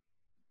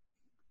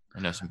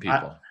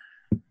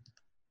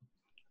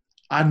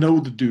 I know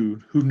the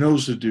dude who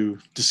knows the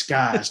dude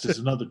disguised as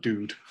another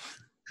dude.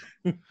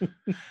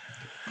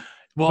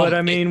 Well, but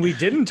I mean, we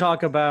didn't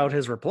talk about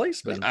his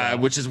replacement,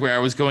 which is where I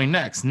was going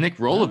next. Nick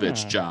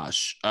Rolovich,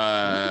 Josh,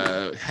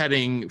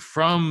 heading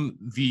from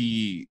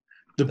the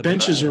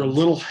benches are a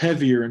little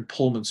heavier in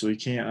Pullman, so I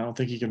don't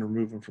think he can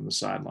remove him from the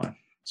sideline.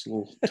 It's a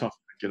little tough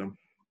to get him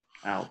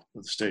out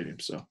of the stadium.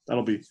 So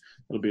that'll be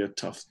a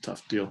tough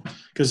deal,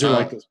 because they're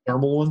like those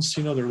thermal ones,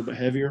 they're a little bit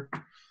heavier.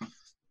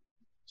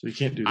 So you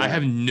can't do that. I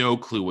have no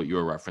clue what you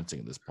are referencing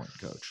at this point,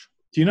 Coach.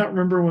 Do you not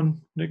remember when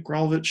Nick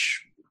Rolovich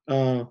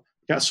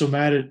got so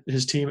mad at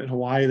his team at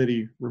Hawaii that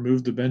he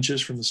removed the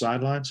benches from the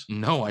sidelines?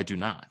 No, I do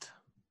not.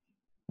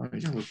 Oh,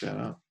 you can look that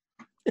up.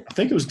 I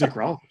think it was Nick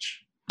Rolovich.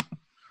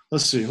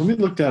 Let's see. Let me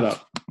look that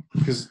up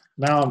because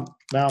now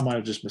I might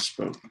have just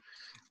misspoke.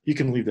 You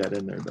can leave that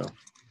in there though.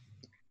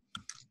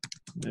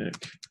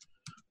 Nick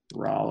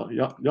Rolovich.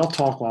 Y'all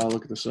talk while I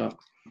look this up.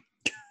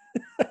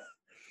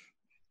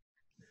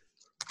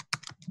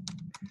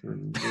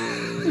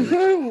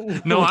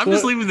 No, I'm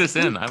just leaving this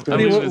in.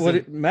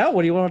 Matt,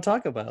 what do you want to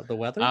talk about? The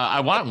weather? I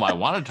want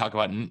to talk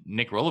about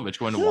Nick Rolovich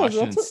going to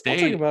Washington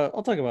State.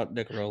 I'll talk about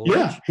Nick Rolovich.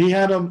 Yeah, he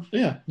had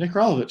Nick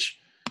Rolovich.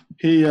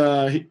 He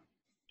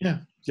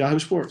Yahoo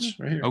Sports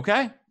right here.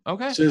 Okay.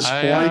 It says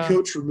Hawaii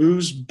coach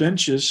removes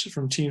benches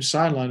from team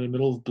sideline in the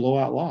middle of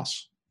blowout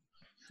loss.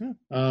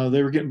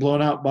 They were getting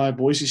blown out by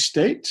Boise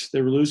State.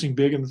 They were losing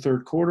big in the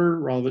third quarter.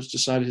 Rolovich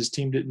decided his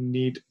team didn't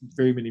need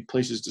very many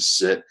places to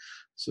sit.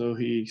 So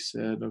he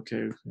said,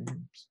 okay,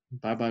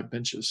 bye-bye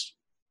benches.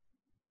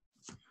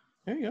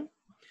 There you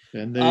go.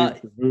 And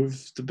they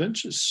removed the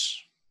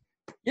benches.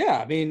 Yeah,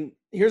 I mean,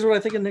 here's what I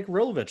think of Nick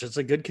Rolovich. It's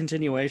a good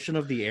continuation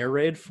of the air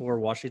raid for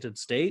Washington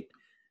State.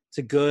 It's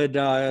a good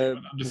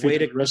way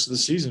to the rest of the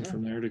season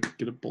from there to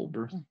get a bowl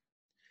berth.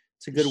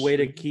 It's a good way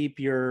to keep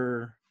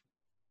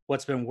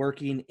what's been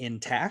working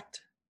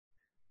intact.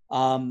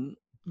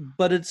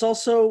 But it's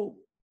also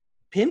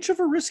pinch of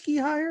a risky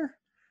hire.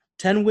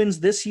 10 wins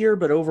this year,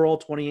 but overall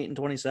 28-27,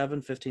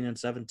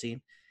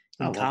 15-17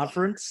 in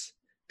conference.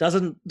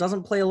 Doesn't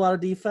play a lot of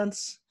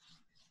defense.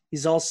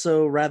 He's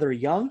also rather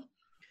young.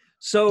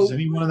 So does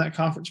anyone in that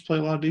conference play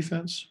a lot of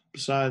defense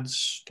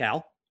besides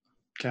Cal?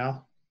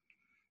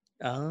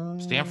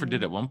 Stanford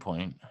did at one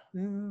point.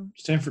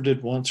 Stanford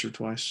did once or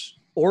twice.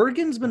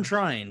 Oregon's been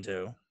trying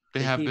to.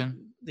 They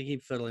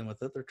keep fiddling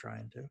with it. They're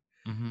trying to.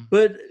 Mm-hmm.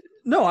 But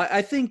no,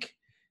 I think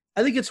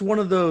it's one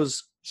of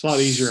those. It's a lot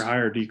easier to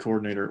hire a D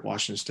coordinator at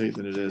Washington State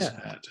than it is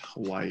at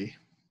Hawaii.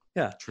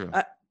 Yeah, true.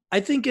 I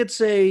think it's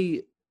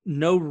a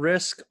no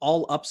risk,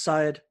 all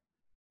upside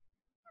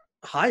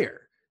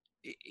hire.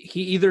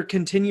 He either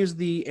continues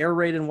the air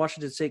raid in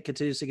Washington State,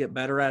 continues to get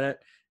better at it,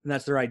 and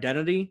that's their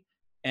identity.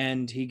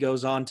 And he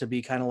goes on to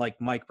be kind of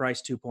like Mike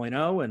Price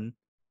 2.0 and,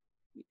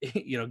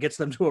 gets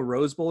them to a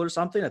Rose Bowl or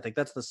something. I think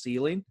that's the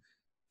ceiling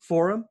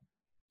for him.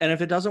 And if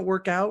it doesn't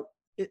work out,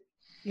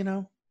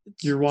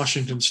 you're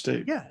Washington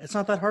State. Yeah. It's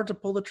not that hard to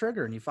pull the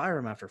trigger and you fire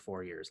him after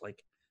 4 years.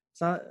 Like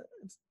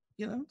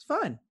it's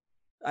fine.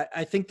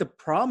 I think the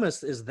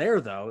promise is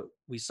there though.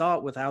 We saw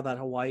it with how that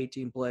Hawaii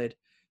team played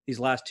these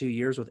last 2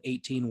 years with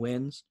 18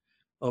 wins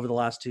over the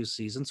last 2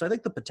 seasons. So I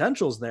think the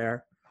potential's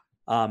there.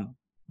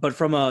 But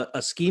from a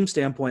scheme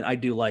standpoint, I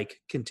do like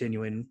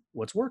continuing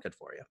what's working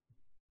for you.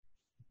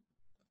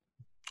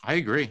 I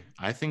agree.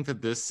 I think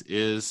that this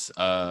is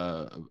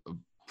a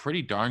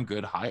pretty darn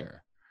good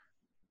hire.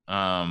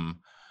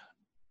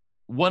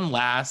 One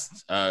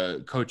last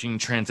coaching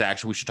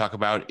transaction we should talk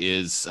about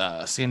is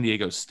San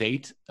Diego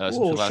State.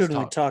 Shouldn't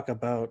we talk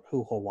about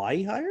who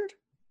Hawaii hired?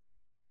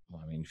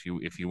 Well, I mean,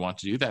 if you want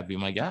to do that, be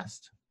my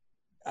guest.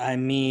 I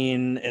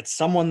mean, it's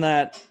someone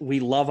that we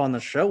love on the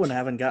show and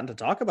haven't gotten to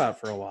talk about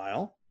for a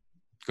while.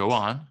 Go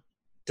on.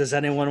 Does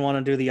anyone want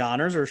to do the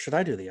honors, or should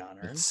I do the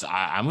honors?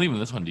 I'm leaving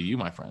this one to you,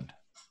 my friend.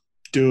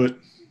 Do it.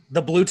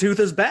 The Bluetooth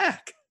is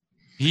back.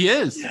 He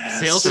is. Yes.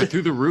 Sales are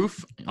through the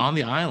roof on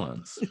the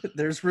islands.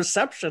 There's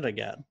reception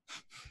again.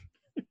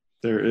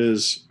 There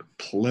is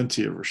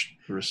plenty of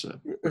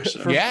reception.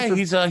 Yeah,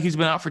 he's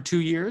been out for 2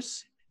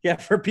 years. Yeah,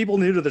 for people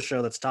new to the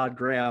show, that's Todd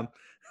Graham.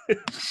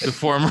 The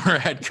former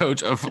head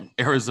coach of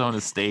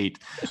Arizona State.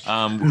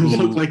 Who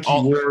looked like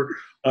he wore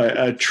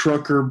a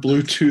trucker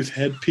Bluetooth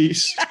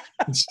headpiece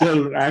instead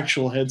of an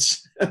actual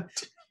headset.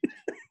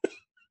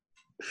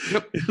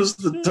 Yep. It was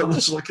the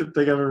dumbest looking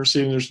thing I've ever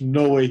seen. There's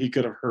no way he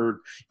could have heard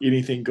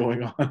anything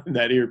going on in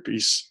that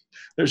earpiece.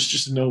 There's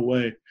just no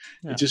way.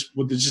 Yeah. It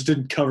just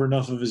didn't cover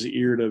enough of his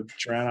ear to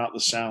drown out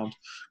the sound.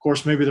 Of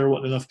course, maybe there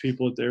wasn't enough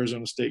people at the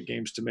Arizona State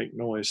games to make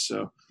noise.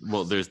 So,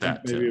 well, there's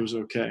that. Maybe it was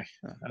okay.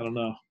 I don't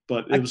know,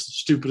 but it was the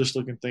stupidest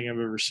looking thing I've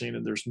ever seen,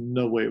 and there's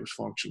no way it was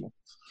functional.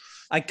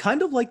 I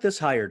kind of like this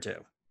hire too.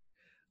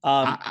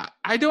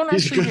 I don't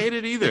actually hate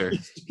it either.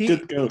 He's a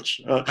good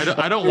coach.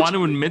 I don't want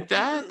to admit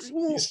that.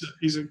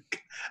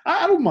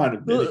 I don't mind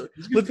admitting.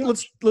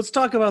 Let's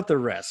talk about the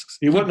risks.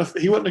 He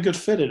wasn't a good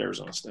fit at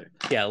Arizona State.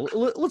 Yeah,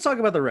 let's talk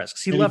about the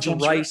risks. He left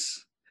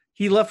Rice.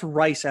 He left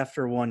Rice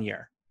after 1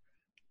 year.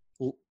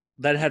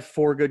 Then had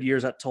 4 good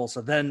years at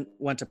Tulsa. Then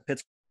went to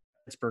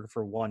Pittsburgh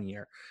for 1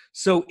 year.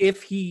 So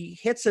if he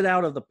hits it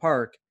out of the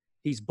park,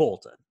 he's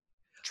bolted.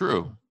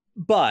 True.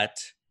 But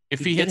if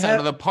he hits out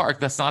of the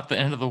park, that's not the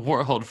end of the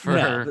world for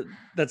her. No,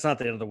 that's not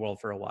the end of the world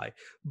for Hawaii.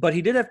 But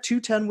he did have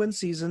 2 10-win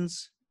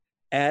seasons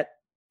at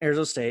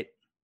Arizona State.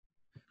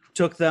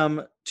 Took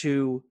them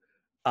to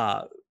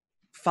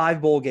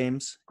 5 bowl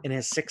games in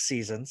his 6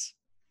 seasons,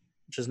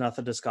 which is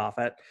nothing to scoff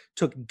at.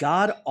 Took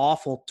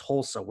god-awful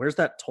Tulsa. Where's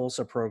that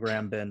Tulsa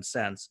program been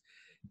since?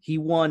 He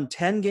won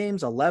 10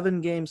 games,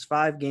 11 games,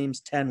 5 games,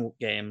 10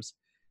 games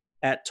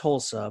at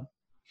Tulsa.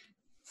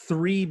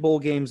 3 bowl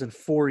games in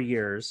 4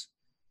 years.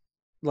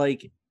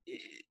 Like,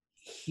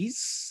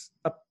 he's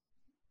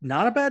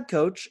not a bad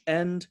coach,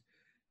 and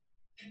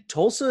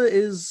Tulsa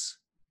is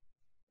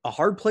a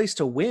hard place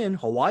to win.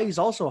 Hawaii's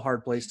also a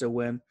hard place to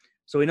win.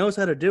 So he knows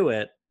how to do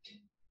it.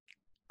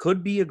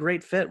 Could be a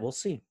great fit. We'll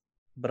see.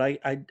 But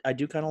I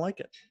do kind of like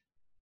it.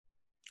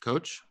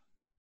 Coach?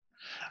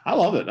 I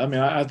love it. I mean,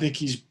 I think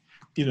he's,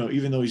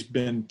 even though he's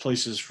been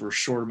places for a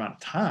short amount of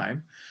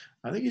time,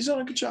 I think he's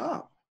done a good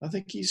job. I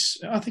think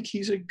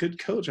he's a good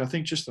coach. I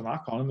think just the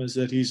knock on him is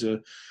that he's a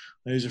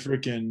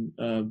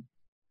freaking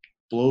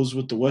blows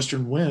with the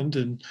western wind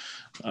and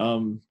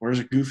wears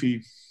a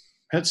goofy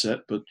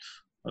headset. But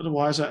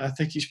otherwise, I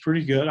think he's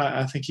pretty good.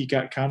 I think he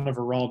got kind of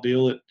a raw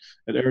deal at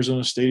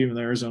Arizona State. Even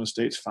though Arizona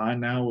State's fine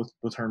now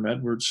with Herm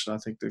Edwards, I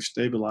think they've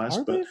stabilized.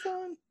 Are they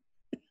fine?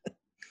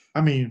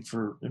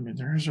 They're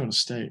Arizona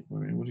State. I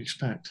mean, what do you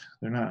expect?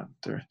 They're not.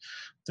 I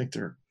think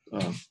they're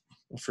a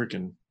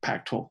freaking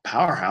Pac-12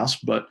 powerhouse,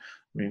 but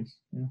I mean,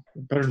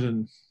 better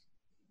than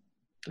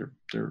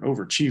they're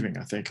overachieving,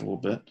 I think, a little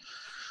bit.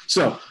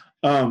 So,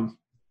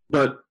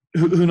 but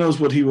who knows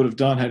what he would have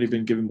done had he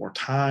been given more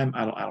time?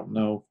 I don't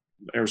know.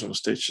 Arizona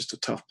State's just a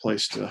tough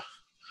place to.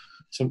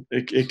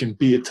 It can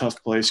be a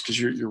tough place because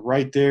you're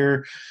right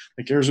there.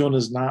 Like Arizona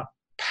is not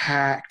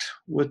packed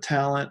with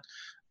talent.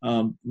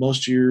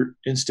 Most of your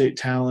in-state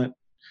talent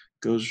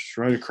goes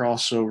right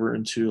across over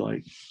into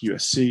like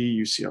USC,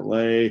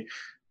 UCLA.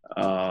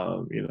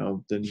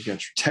 Then you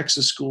got your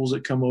Texas schools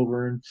that come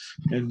over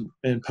and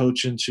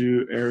poach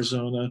into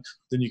Arizona.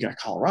 Then you got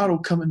Colorado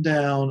coming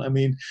down. I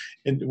mean,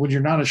 and when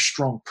you're not a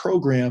strong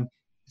program,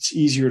 it's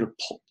easier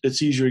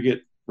to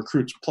get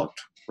recruits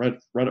plucked right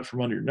up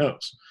from under your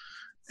nose.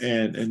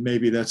 And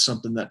maybe that's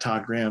something that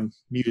Todd Graham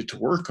needed to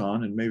work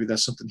on, and maybe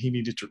that's something he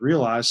needed to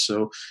realize.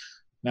 So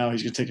now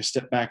he's going to take a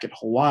step back at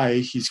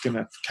Hawaii. He's going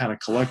to kind of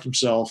collect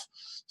himself,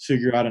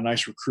 figure out a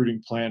nice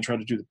recruiting plan, try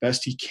to do the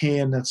best he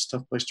can. That's a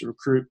tough place to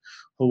recruit.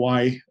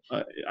 Hawaii,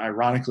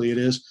 ironically, it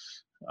is.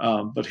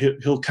 But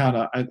he'll kind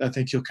of, I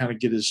think he'll kind of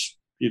get his,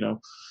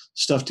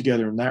 stuff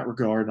together in that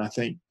regard. And I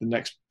think the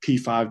next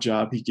P5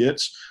 job he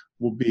gets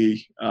will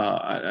be,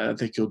 I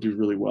think he'll do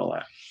really well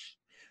at.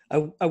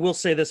 I will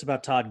say this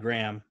about Todd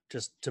Graham,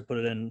 just to put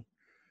it in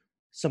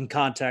some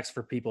context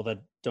for people that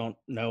don't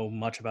know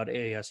much about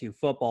ASU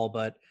football,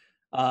 but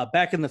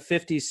back in the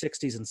 50s,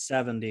 60s, and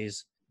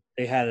 70s,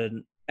 they had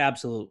an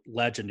absolute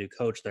legend who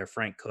coached there,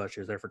 Frank Kush. He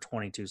was there for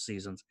 22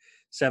 seasons,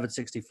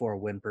 764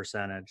 win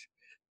percentage.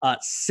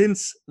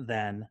 Since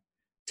then,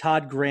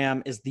 Todd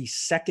Graham is the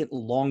second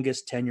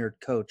longest tenured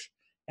coach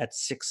at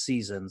 6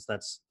 seasons.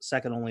 That's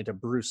second only to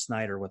Bruce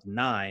Snyder with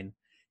 9.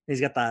 He's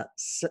got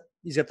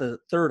the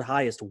third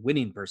highest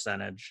winning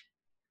percentage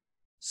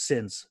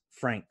since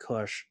Frank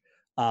Kush.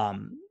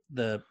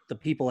 The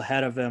people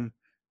ahead of him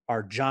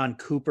are John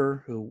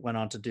Cooper, who went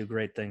on to do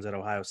great things at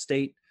Ohio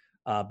State,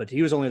 but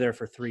he was only there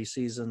for 3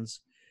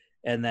 seasons.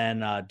 And then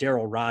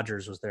Darryl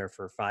Rogers was there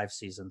for 5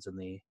 seasons in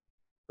the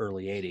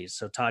early 80s.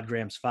 So Todd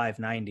Graham's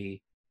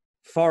 590,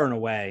 far and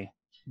away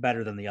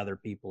better than the other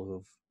people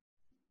who've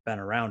been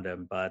around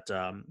him. But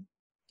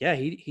yeah,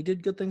 he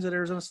did good things at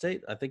Arizona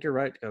State. I think you're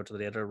right, Coach, to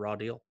the end of a raw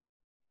deal.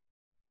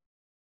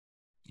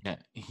 Yeah,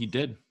 he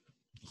did.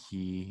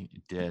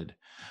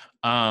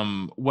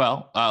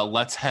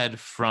 Let's head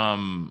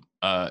from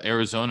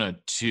Arizona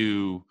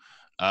to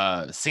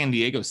San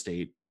Diego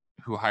State,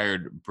 who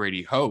hired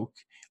Brady Hoke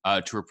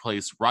to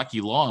replace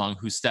Rocky Long,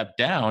 who stepped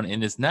down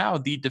and is now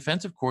the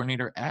defensive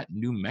coordinator at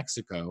New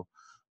Mexico,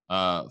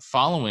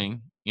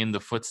 following in the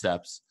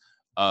footsteps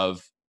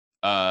of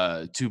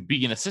to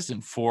be an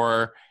assistant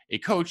for a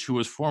coach who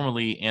was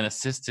formerly an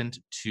assistant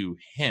to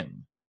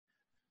him.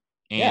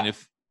 And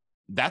if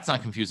that's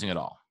not confusing at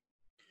all.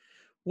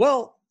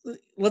 Well,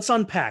 let's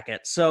unpack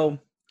it. So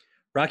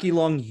Rocky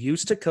Long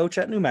used to coach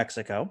at New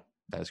Mexico.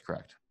 That is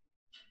correct.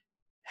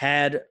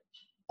 Had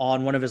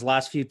on one of his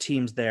last few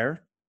teams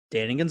there,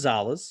 Danny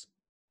Gonzalez.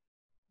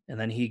 And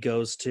then he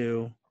goes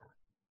to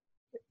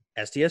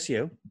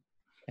SDSU,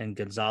 and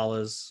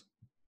Gonzalez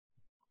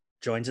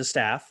joins his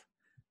staff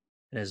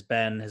and has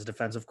been his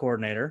defensive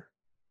coordinator.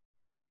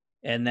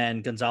 And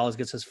then Gonzalez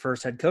gets his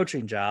first head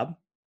coaching job.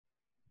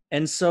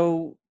 And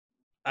so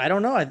I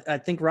don't know. I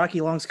think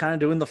Rocky Long's kind of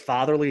doing the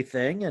fatherly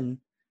thing. And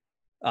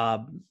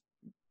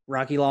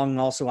Rocky Long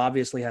also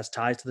obviously has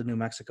ties to the New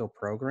Mexico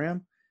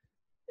program.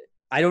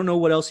 I don't know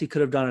what else he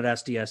could have done at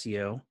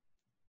SDSU.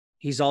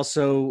 He's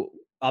also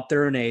up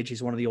there in age.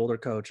 He's one of the older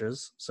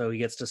coaches. So he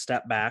gets to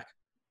step back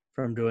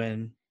from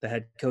doing the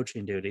head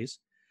coaching duties.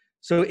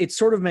 So it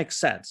sort of makes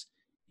sense.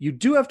 You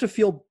do have to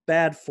feel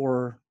bad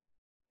for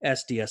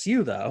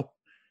SDSU, though,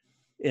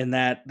 in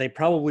that they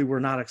probably were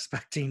not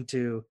expecting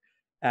to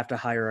have to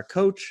hire a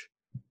coach,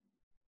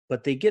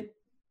 but they get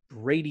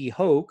Brady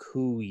Hoke,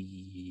 who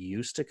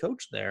used to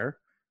coach there.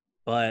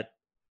 But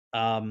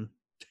I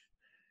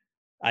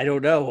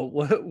don't know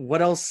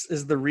what else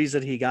is the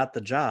reason he got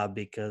the job,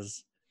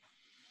 because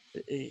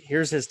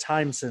here's his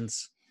time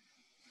since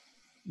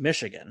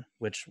Michigan,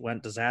 which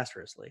went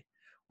disastrously.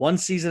 1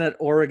 season at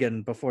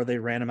Oregon before they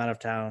ran him out of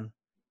town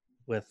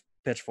with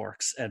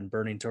pitchforks and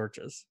burning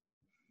torches.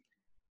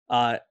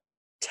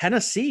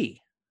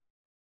 Tennessee,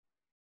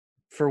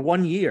 for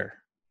 1 year.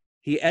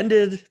 He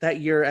ended that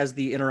year as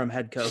the interim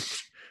head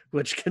coach,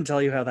 which can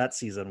tell you how that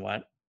season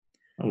went.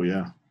 Oh,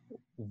 yeah.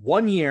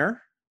 1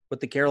 year with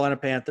the Carolina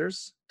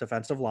Panthers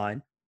defensive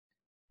line.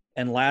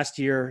 And last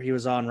year he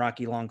was on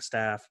Rocky Long's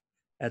staff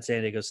at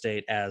San Diego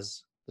State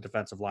as the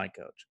defensive line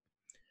coach.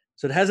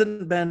 So it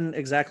hasn't been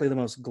exactly the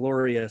most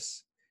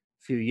glorious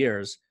few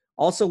years.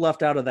 Also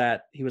left out of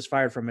that, he was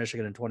fired from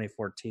Michigan in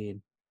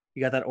 2014.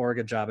 He got that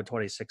Oregon job in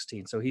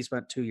 2016. So he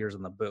spent 2 years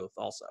in the booth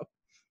also.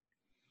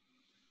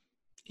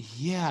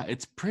 Yeah,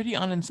 it's pretty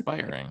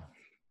uninspiring.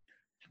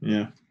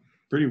 Yeah,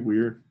 pretty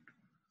weird.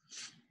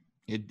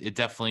 It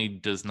definitely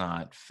does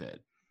not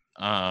fit.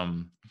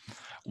 Before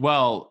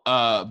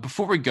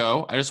we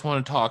go, I just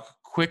want to talk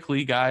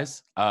quickly,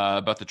 guys,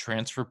 about the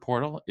transfer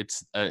portal.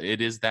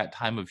 It is that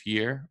time of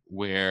year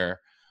where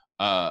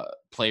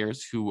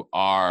players who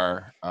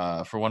are,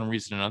 for one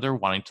reason or another,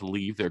 wanting to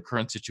leave their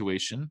current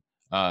situation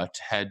to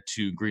head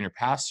to greener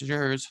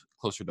pastures,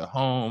 closer to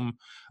home,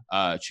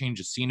 change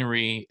of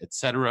scenery,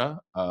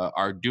 etc.,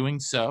 are doing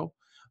so.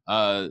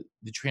 The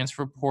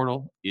transfer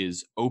portal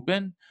is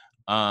open,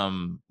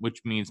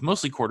 which means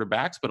mostly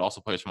quarterbacks, but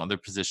also players from other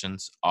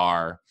positions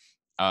are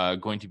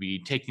going to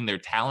be taking their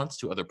talents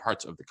to other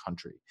parts of the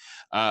country.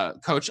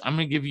 Coach, I'm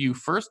going to give you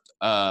first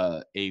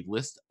a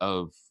list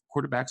of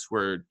quarterbacks who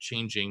are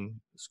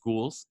changing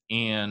schools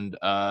and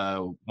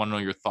want to know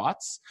your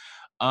thoughts.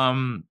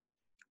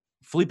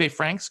 Felipe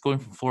Franks going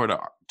from Florida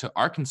to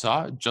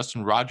Arkansas,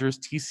 Justin Rogers,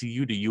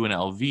 TCU to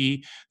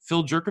UNLV,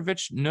 Phil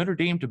Jerkovich, Notre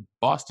Dame to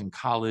Boston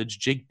College,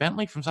 Jake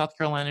Bentley from South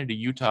Carolina to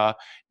Utah,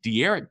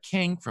 De'Aaron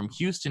King from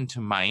Houston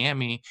to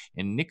Miami,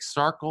 and Nick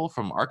Starkel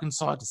from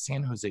Arkansas to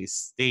San Jose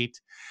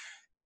State.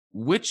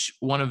 Which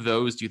one of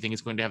those do you think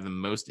is going to have the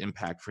most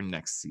impact for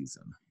next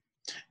season?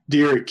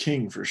 De'Aaron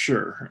King for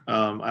sure.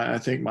 I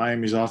think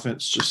Miami's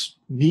offense just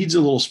needs a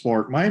little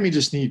spark. Miami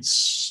just needs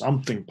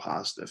something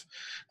positive.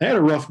 They had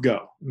a rough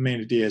go,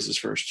 Manny Diaz's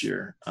first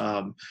year.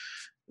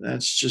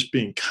 That's just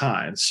being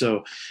kind.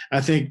 So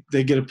I think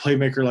they get a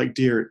playmaker like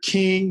De'Aaron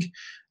King.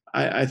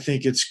 I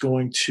think it's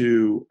going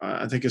to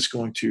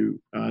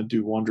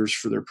do wonders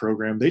for their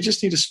program. They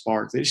just need a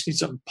spark. They just need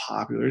something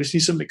popular. They just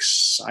need something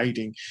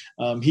exciting.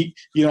 I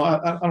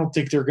don't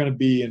think they're going to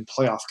be in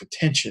playoff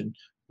contention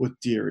with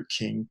De'Aaron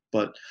King,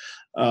 but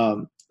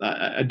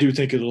I do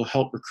think it'll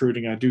help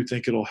recruiting. I do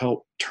think it'll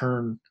help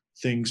turn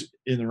things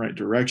in the right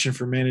direction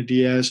for Manny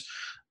Diaz,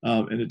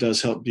 and it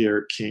does help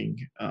De'Aaron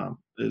King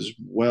as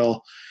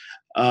well.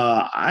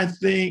 I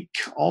think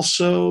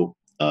also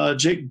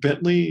Jake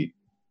Bentley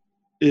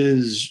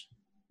is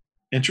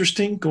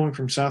interesting going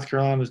from South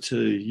Carolina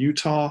to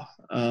Utah.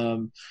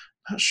 Not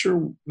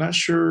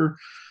sure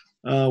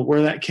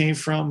where that came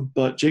from,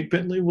 but Jake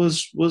Bentley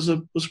was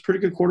a pretty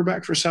good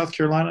quarterback for South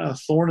Carolina, a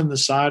thorn in the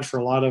side for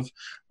a lot of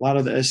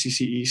the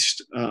SEC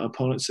East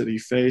opponents that he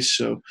faced.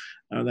 So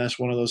that's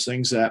one of those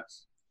things that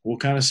we'll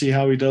kind of see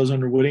how he does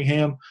under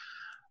Whittingham.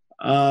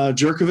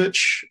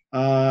 Jerkovich,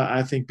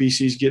 I think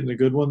BC's getting a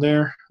good one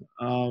there.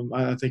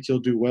 I think he'll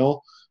do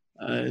well,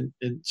 and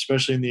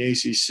especially in the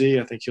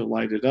ACC. I think he'll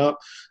light it up.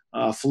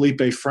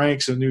 Felipe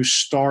Franks, a new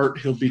start.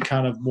 He'll be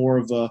kind of more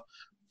of a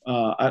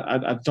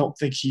I don't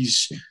think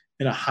he's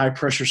in a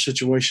high-pressure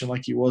situation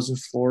like he was in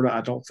Florida. I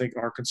don't think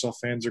Arkansas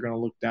fans are going to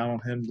look down on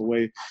him the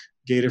way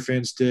Gator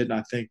fans did. And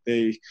I think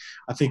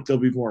they'll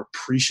be more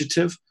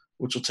appreciative,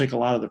 which will take a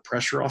lot of the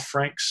pressure off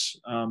Franks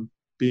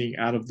being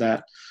out of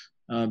the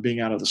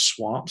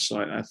swamp. So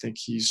I think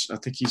he's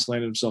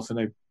landed himself in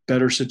a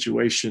better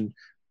situation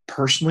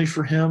personally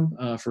for him,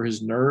 for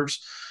his nerves.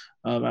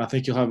 I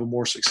think he'll have a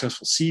more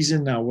successful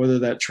season. Now, whether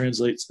that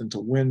translates into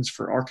wins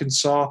for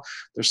Arkansas,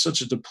 there's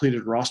such a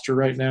depleted roster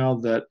right now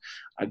that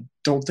I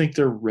don't think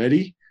they're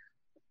ready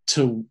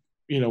to,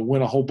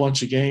 win a whole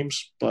bunch of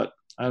games. But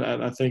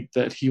I think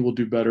that he will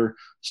do better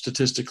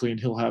statistically, and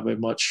he'll have a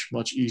much,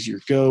 much easier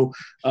go.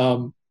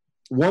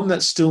 One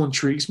that still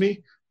intrigues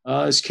me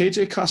is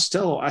KJ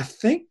Costello. I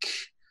think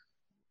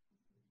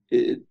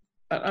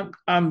I'm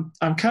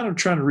kind of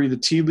trying to read the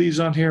tea leaves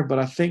on here, but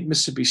I think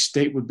Mississippi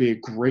State would be a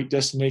great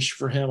destination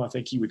for him. I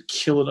think he would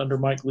kill it under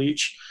Mike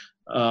Leach,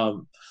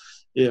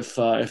 if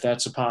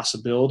that's a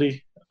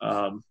possibility,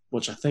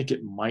 which I think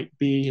it might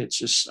be. It's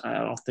just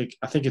I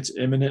think it's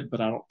imminent, but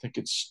I don't think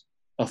it's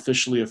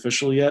official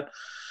yet.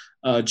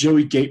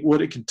 Joey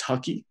Gatewood at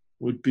Kentucky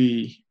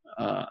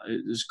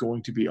is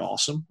going to be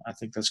awesome. I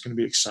think that's going to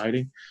be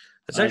exciting.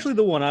 It's actually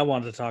the one I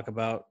wanted to talk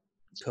about.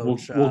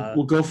 Coach,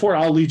 we'll go for it.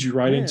 I'll lead you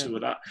right into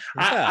it.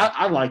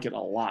 I like it a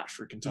lot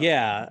for Kentucky.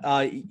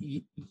 Yeah,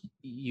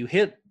 you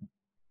hit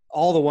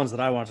all the ones that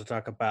I want to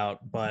talk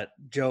about, but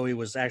Joey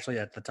was actually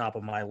at the top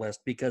of my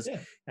list because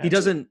he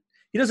doesn't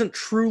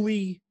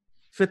truly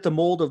fit the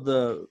mold of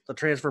the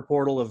transfer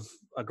portal of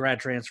a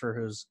grad transfer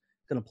who's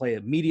going to play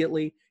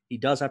immediately. He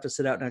does have to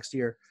sit out next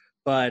year,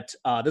 but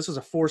this was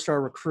a 4-star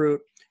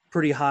recruit,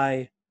 pretty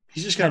high.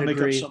 He's just got to make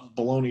up some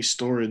baloney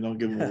story and they'll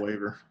give him a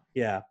waiver.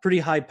 Yeah, pretty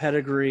high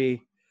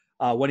pedigree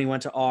when he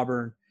went to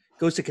Auburn.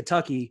 goes to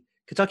Kentucky.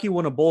 Kentucky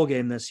won a bowl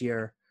game this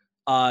year.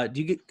 Do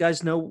you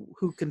guys know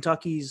who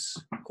Kentucky's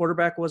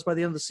quarterback was by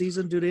the end of the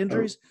season due to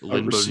injuries?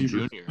 Lindbone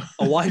Jr.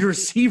 A wide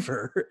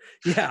receiver.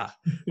 Yeah.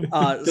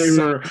 They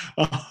were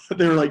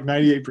like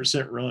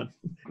 98% run.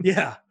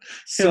 Yeah.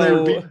 And they were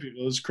So beating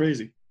people. It was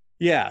crazy.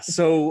 yeah.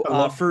 So I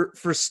love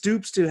for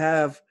Stoops to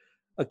have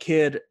a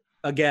kid,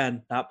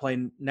 again, not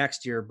playing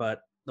next year,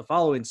 but the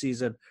following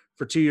season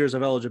for 2 years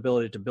of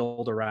eligibility to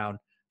build around,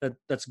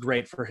 that's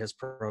great for his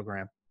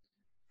program.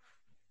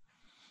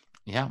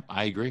 Yeah,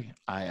 I agree.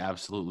 I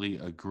absolutely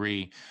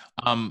agree.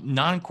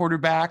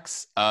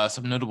 Non-quarterbacks,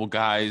 some notable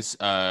guys.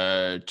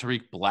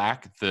 Tariq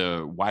Black,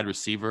 the wide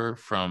receiver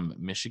from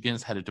Michigan,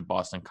 is headed to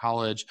Boston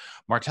College.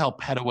 Martell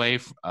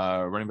Pettaway,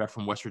 running back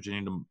from West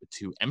Virginia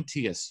to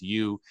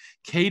MTSU.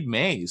 Cade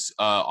Mays,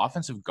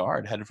 offensive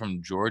guard, headed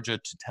from Georgia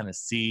to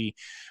Tennessee.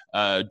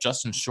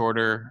 Justin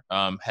Shorter,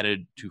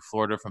 headed to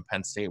Florida from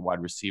Penn State,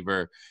 wide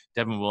receiver.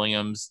 Devin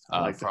Williams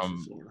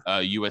from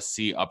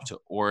USC up to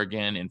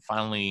Oregon. And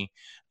finally,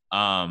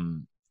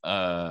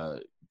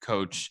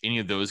 Coach, any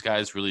of those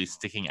guys really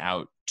sticking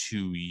out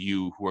to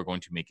you who are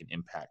going to make an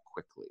impact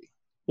quickly?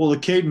 Well, the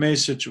Cade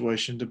Mays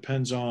situation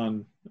depends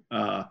on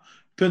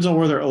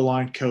where their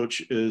O-line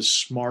coach is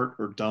smart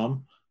or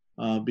dumb.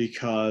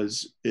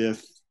 Because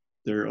if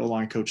their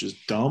O-line coach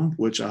is dumb,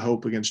 which I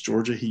hope against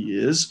Georgia he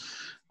is,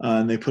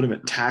 and they put him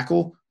at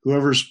tackle,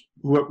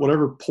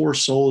 whatever poor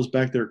soul is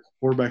back there,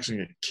 quarterback's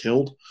gonna get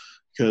killed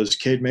because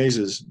Cade Mays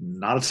is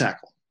not a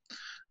tackle.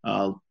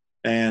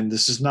 And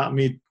this is not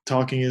me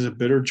talking as a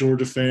bitter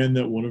Georgia fan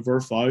that one of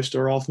our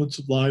 5-star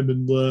offensive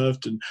linemen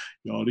left and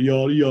yada,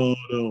 yada, yada.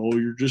 Oh,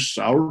 you're just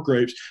sour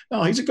grapes.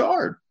 No, he's a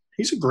guard.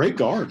 He's a great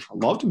guard. I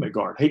loved him at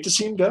guard. Hate to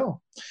see him go.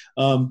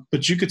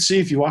 But you could see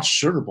if you watch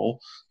Sugar Bowl,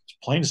 it's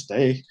plain as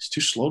day. He's too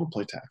slow to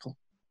play tackle.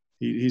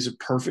 He's a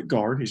perfect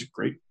guard. He's a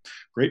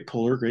great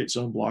puller, great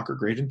zone blocker,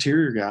 great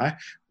interior guy.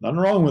 Nothing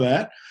wrong with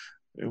that.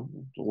 The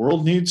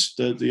world needs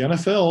the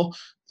NFL.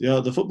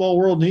 The football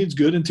world needs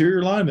good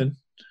interior linemen.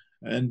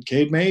 And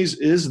Cade Mays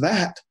is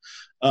that.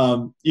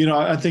 I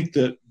think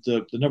that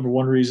the number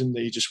one reason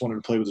that he just wanted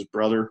to play with his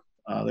brother,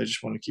 they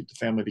just wanted to keep the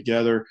family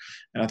together.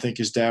 And I think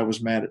his dad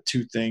was mad at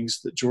two things: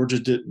 that Georgia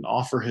didn't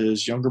offer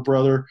his younger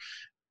brother,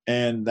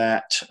 and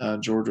that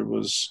Georgia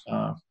was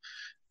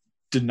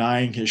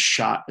denying his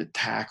shot at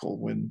tackle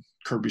when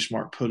Kirby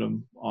Smart put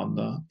him on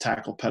the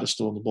tackle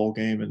pedestal in the bowl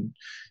game, and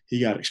he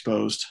got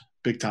exposed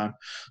big time.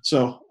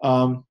 So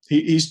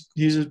he's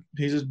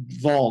a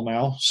Vol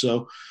now.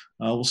 So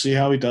we'll see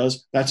how he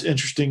does. That's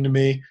interesting to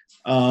me.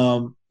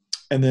 And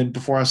then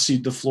before I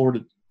cede the floor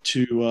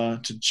to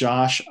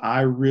Josh,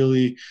 I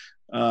really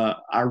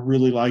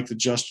like the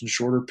Justin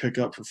Shorter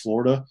pickup for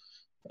Florida.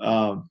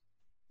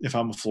 If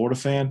I'm a Florida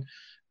fan,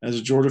 as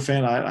a Georgia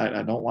fan,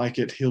 I don't like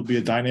it. He'll be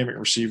a dynamic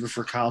receiver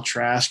for Kyle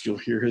Trask. You'll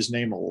hear his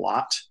name a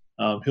lot.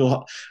 I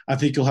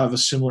think he'll have a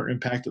similar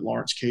impact that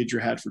Lawrence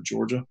Cager had for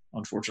Georgia,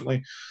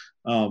 unfortunately.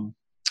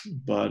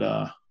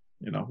 But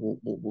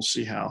we'll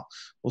see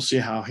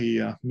how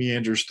he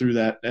meanders through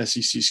that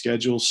SEC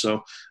schedule.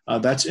 So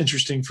that's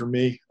interesting for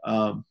me.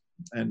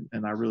 And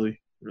I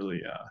really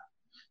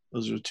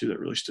those are the two that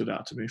really stood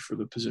out to me for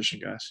the position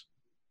guys.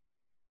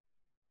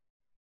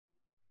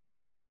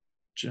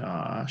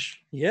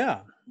 Josh.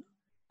 Yeah.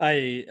 I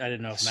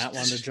didn't know if Matt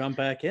wanted to jump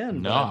back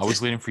in. No, I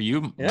was waiting for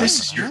you. Yeah. This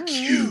is your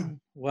cue.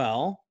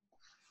 Well,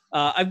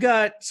 I've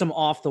got some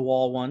off the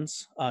wall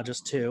ones,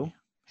 just two.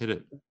 Hit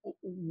it.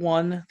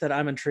 One that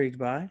I'm intrigued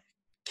by,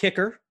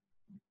 kicker,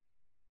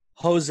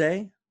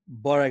 Jose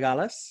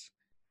Borregales.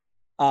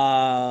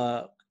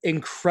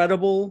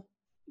 Incredible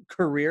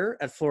career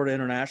at Florida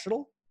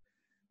International,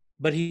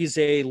 but he's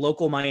a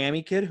local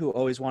Miami kid who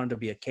always wanted to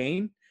be a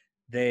Cane.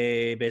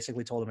 They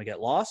basically told him to get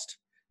lost.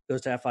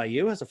 Goes to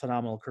FIU, has a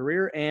phenomenal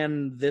career,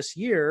 and this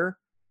year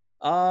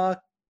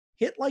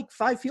hit like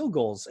 5 field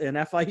goals in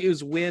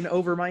FIU's win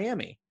over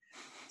Miami.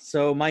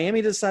 So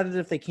Miami decided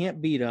if they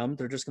can't beat him,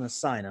 they're just going to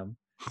sign him.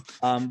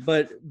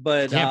 But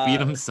Can't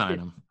beat him, sign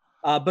him.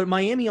 But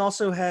Miami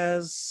also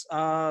has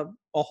a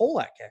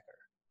hole at kicker,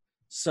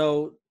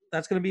 so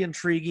that's going to be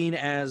intriguing.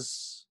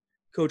 As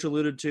Coach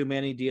alluded to,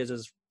 Manny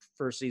Diaz's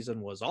first season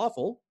was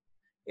awful,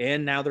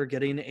 and now they're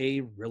getting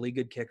a really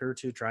good kicker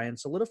to try and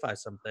solidify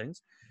some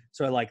things.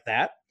 So I like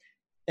that.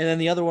 And then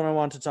the other one I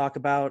want to talk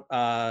about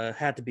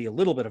had to be a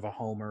little bit of a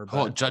homer. But...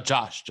 Oh,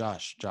 Josh.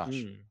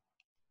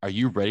 Are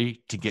you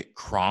ready to get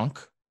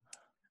Kronk?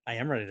 I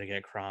am ready to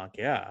get Kronk,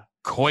 yeah.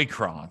 Coy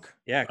Kronk.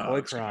 Yeah,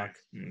 Coy Kronk.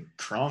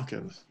 Kronk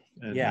in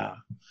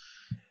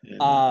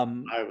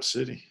Iowa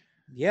City.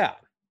 Yeah.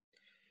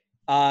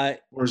 Or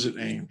is it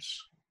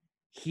Ames?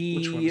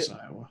 Which one is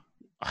Iowa?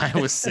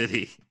 Iowa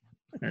City.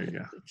 There you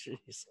go.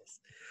 Jesus.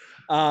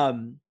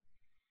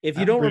 If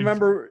you don't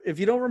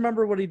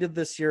remember what he did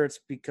this year, it's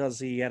because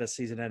he had a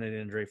season-ending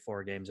injury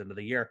 4 games into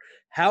the year.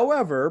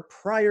 However,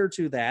 prior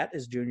to that,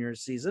 his junior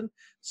season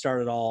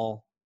started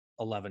all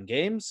 11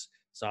 games.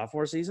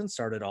 Sophomore season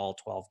started all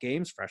 12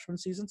 games. Freshman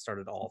season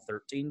started all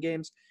 13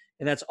 games,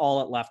 and that's all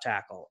at left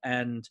tackle.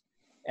 And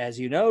as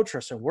you know,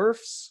 Tristan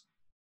Wirfs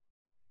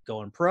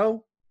going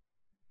pro.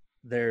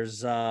 There's,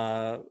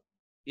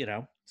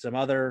 some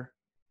other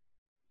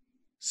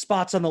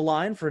spots on the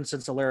line. For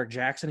instance, Alaric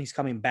Jackson, he's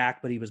coming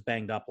back, but he was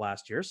banged up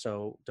last year,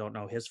 so don't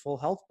know his full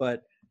health.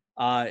 But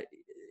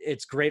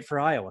it's great for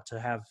Iowa to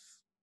have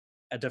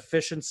a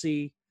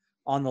deficiency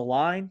on the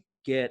line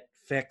get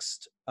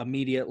fixed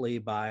immediately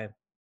by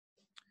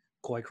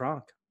Coy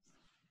Cronk.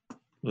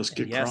 Let's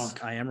get yes,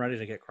 Cronk. I am ready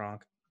to get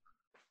Cronk.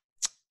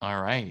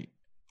 All right.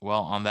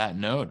 Well, on that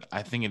note,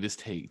 I think it is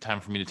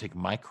time for me to take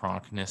my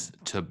Cronkness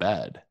to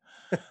bed.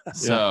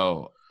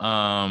 So,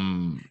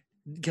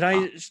 can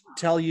I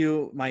tell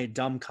you my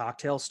dumb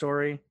cocktail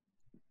story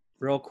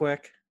real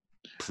quick?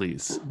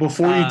 Please.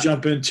 Before you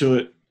jump into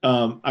it,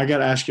 I got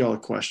to ask y'all a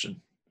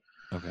question.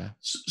 Okay.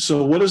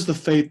 So what is the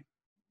fate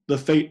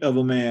of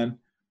a man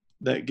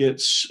that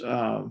gets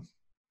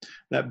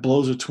that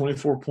blows a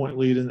 24-point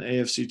lead in the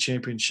AFC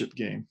Championship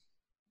game?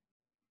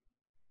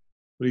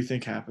 What do you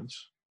think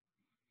happens?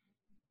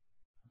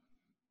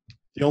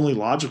 The only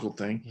logical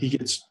thing,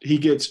 he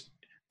gets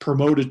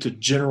promoted to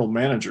general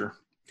manager.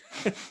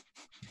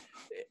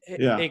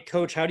 Yeah. Hey,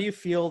 Coach, how do you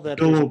feel that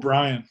Bill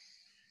O'Brien?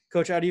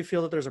 Coach, how do you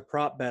feel that there's a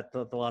prop bet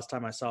that the last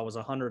time I saw was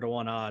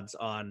 100-1 odds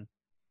on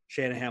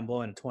Shanahan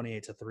blowing a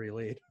 28-3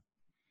 lead?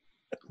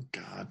 Oh,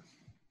 God.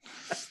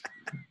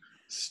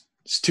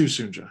 It's too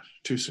soon, Josh.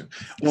 Too soon.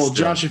 Well,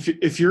 Josh,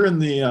 if you're in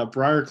the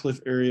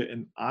Briarcliff area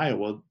in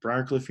Iowa,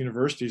 Briarcliff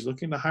University is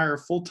looking to hire a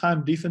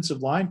full-time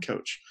defensive line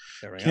coach.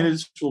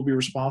 Candidates will be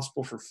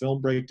responsible for film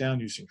breakdown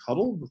using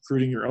Huddle,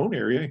 recruiting your own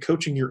area, and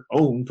coaching your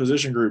own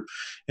position group,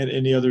 and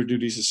any other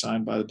duties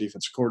assigned by the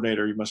defensive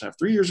coordinator. You must have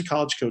 3 years of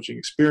college coaching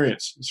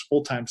experience. It's a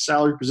full-time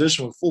salary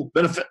position with full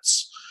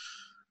benefits.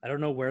 I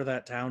don't know where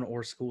that town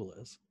or school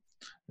is.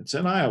 It's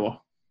in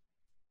Iowa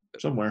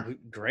somewhere.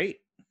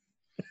 Great.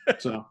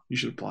 So you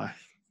should apply.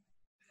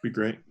 Be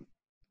great.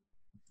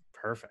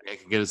 Perfect. I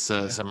could get us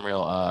some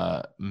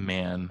real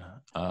man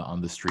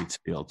on the streets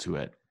feel to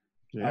it.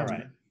 Yeah, all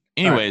right.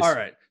 Anyways. All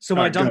right. So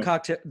my dumb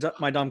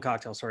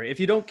cocktail story.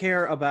 If you don't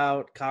care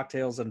about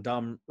cocktails and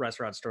dumb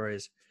restaurant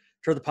stories,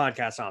 turn the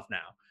podcast off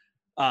now.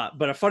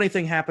 But a funny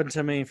thing happened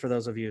to me for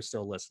those of you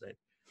still listening.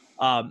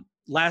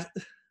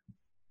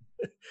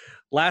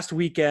 Last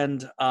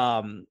weekend,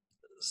 some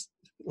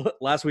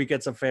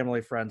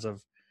family friends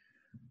of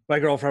my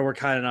girlfriend were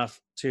kind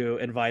enough to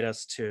invite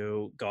us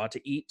to go out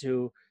to eat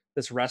to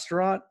this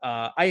restaurant.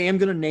 I am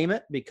going to name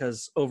it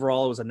because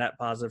overall it was a net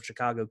positive.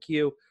 Chicago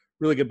Q,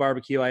 really good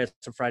barbecue. I had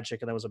some fried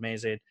chicken that was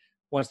amazing.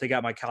 Once they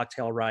got my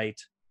cocktail right,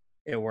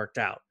 it worked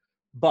out.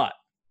 But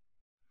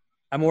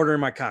I'm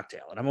ordering my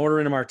cocktail and I'm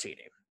ordering a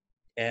martini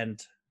and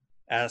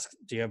ask,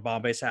 do you have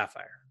Bombay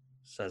Sapphire?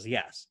 Says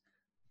yes.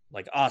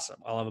 Like, awesome.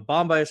 I'll have a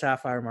Bombay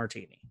Sapphire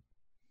martini.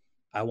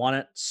 I want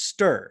it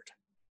stirred.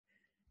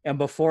 And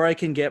before I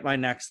can get my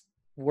next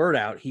word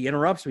out, he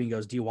interrupts me and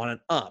goes, do you want it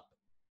up?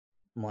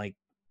 I'm like,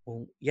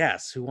 well,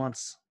 yes. Who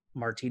wants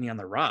martini on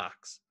the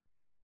rocks?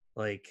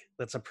 Like,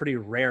 that's a pretty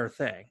rare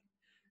thing.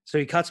 So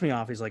he cuts me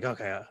off. He's like,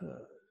 okay,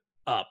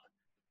 up.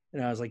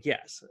 And I was like,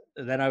 yes.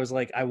 And then I was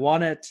like, I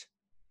want it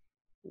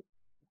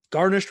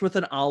garnished with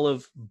an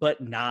olive, but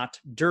not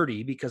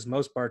dirty, because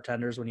most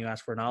bartenders, when you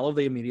ask for an olive,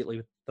 they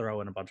immediately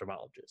throw in a bunch of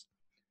olive juice.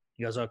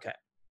 He goes, okay.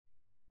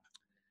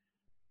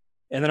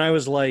 And then I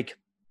was like,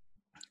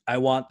 I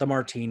want the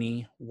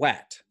martini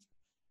wet,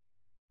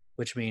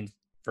 which means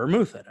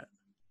vermouth in it.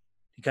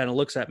 He kind of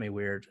looks at me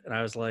weird. And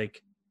I was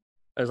like,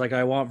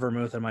 I want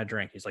vermouth in my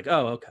drink. He's like,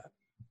 oh, okay.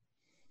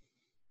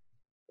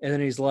 And then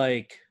he's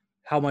like,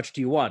 how much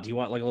do you want? Do you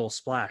want like a little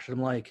splash? And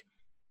I'm like,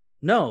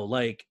 no,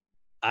 like,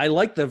 I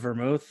like the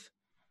vermouth.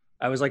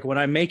 I was like, when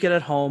I make it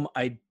at home,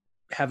 I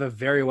have a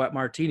very wet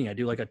martini. I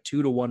do like a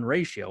 2-to-1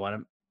 ratio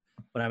when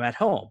I'm at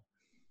home.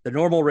 The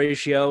normal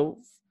ratio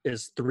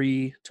is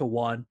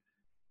 3-to-1.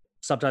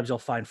 Sometimes you'll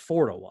find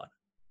 4-to-1.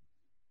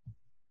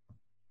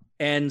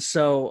 And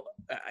so,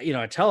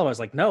 I tell him, I was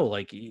like, no,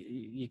 like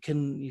you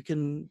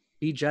can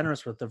be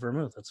generous with the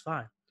vermouth. That's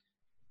fine.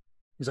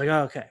 He's like,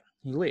 oh, okay.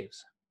 He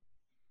leaves.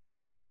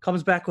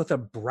 Comes back with a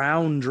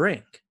brown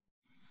drink.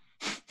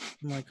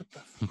 I'm like,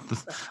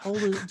 what the hell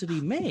did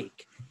he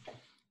make?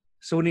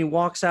 So when he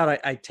walks out,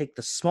 I take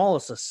the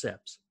smallest of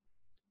sips.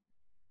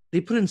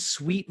 They put in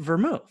sweet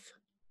vermouth.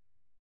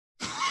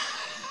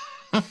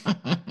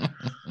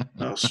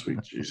 Oh,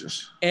 sweet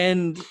Jesus.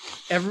 And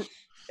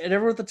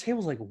everyone at the table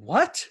was like,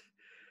 what?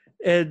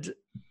 And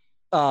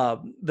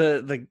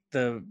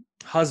the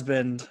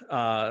husband,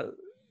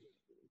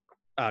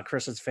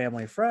 Chris's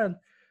family friend,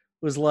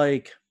 was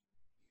like,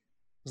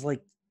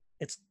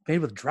 it's made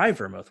with dry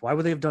vermouth. Why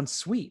would they have done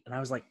sweet? And I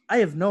was like, I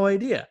have no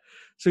idea.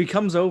 So he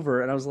comes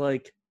over and I was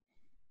like,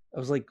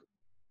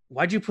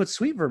 why'd you put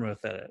sweet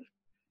vermouth in it?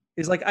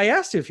 He's like, I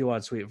asked you if you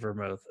want sweet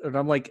vermouth. And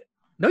I'm like,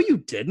 no, you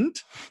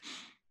didn't.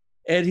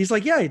 And he's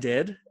like, yeah, I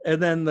did.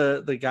 And then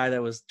the guy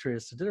that was treating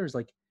us to dinner is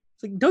like,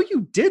 no,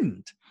 you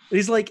didn't. And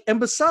he's like, and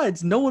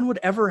besides, no one would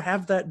ever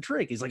have that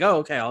drink. He's like, oh,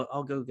 okay,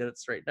 I'll go get it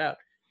straightened out.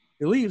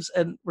 He leaves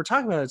and we're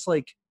talking about it. It's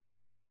like,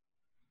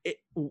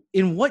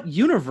 in what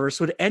universe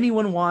would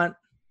anyone want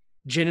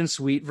gin and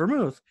sweet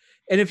vermouth.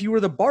 And if you were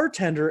the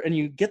bartender and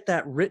you get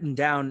that written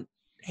down,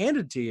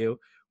 handed to you,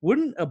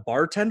 wouldn't a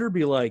bartender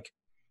be like,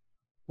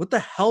 what the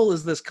hell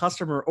is this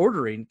customer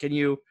ordering? Can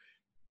you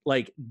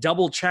like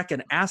double check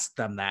and ask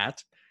them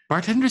that?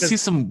 Bartenders see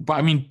some,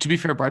 I mean, to be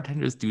fair,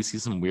 bartenders do see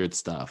some weird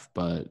stuff,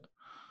 but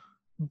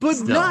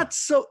still. Not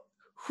so.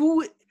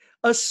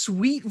 A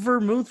sweet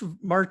vermouth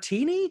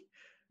martini?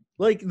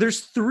 Like,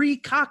 there's 3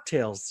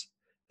 cocktails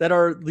that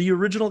are the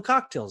original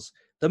cocktails: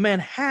 the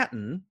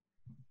Manhattan,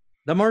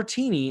 the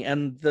martini,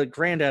 and the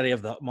granddaddy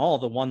of them all,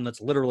 the one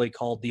that's literally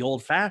called the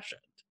old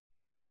fashioned.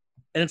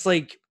 And it's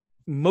like,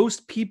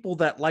 most people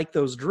that like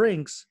those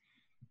drinks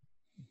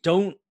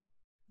don't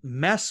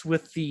mess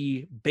with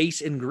the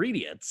base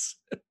ingredients.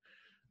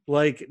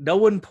 Like, no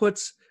one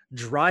puts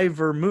dry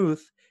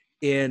vermouth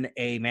in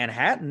a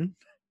Manhattan.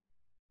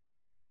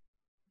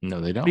 No,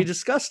 they don't. Be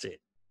disgusting.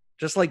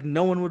 Just like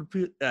no one would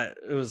put,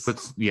 it was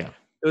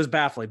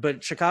baffling.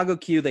 But Chicago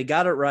Q, they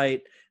got it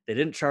right. They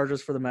didn't charge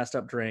us for the messed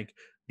up drink.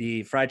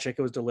 The fried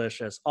chicken was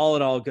delicious. All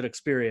in all, good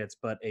experience,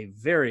 but a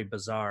very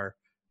bizarre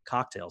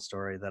cocktail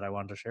story that I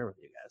wanted to share with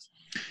you guys.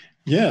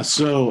 Yeah,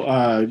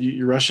 so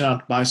you're rushing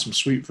out to buy some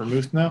sweet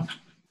vermouth now.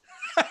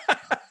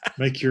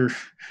 Maybe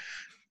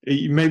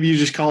you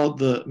just call it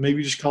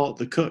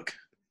the cook.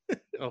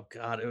 Oh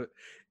God,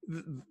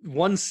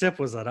 one sip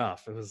was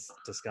enough. It was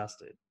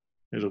disgusting.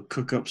 It'll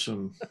cook up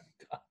some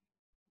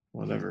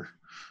whatever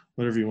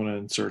you want to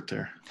insert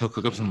there. He'll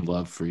cook up some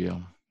love for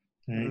you.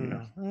 There you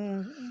go.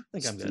 I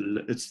think I'm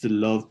good. It's the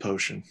love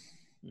potion.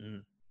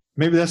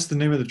 Maybe that's the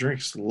name of the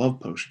drink. It's the love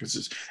potion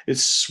because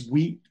it's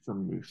sweet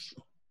vermouth.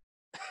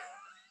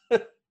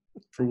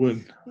 For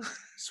wood.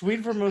 Sweet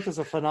vermouth is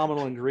a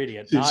phenomenal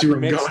ingredient.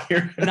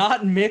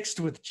 Not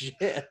mixed with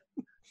gin.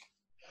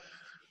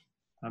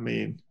 I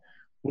mean,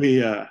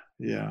 God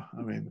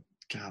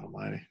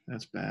almighty,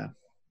 that's bad.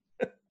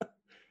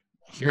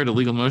 Here at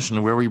Illegal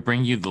Motion, where we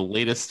bring you the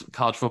latest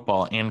college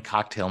football and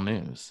cocktail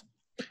news.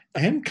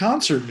 And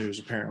concert news,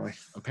 apparently.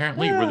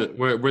 We're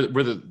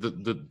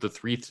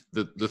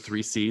the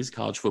 3 C's: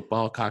 college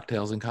football,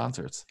 cocktails, and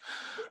concerts.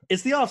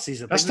 It's the off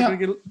season. That's not a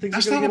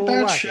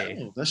bad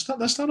show.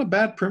 That's not a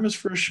bad premise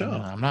for a show.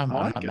 No, I'm not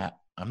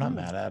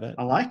mad at it.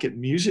 I like it.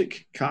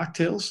 Music,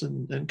 cocktails,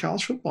 and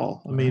college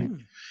football. I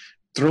mean,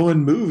 throw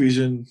in movies,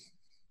 and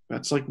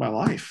that's like my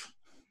life.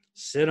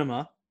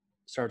 Cinema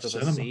starts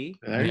with a C.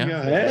 There you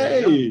go.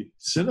 Hey,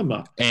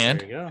 cinema. And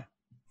there you go.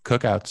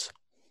 Cookouts.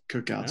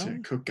 Cookouts.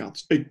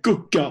 Hey,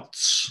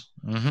 cookouts.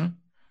 Mm-hmm.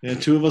 Yeah,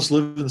 2 of us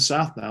live in the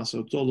South now, so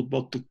it's all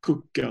about the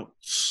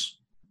cookouts.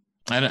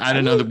 I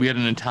didn't know that we had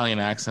an Italian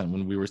accent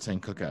when we were saying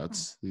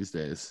cookouts these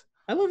days.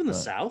 I live in the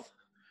South.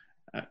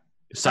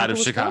 Side of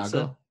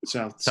Chicago.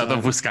 South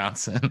of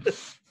Wisconsin.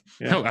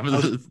 Yeah. No,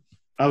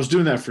 I was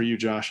doing that for you,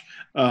 Josh.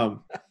 You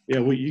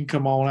can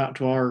come on out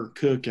to our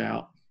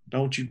cookout.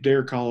 Don't you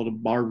dare call it a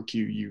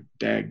barbecue, you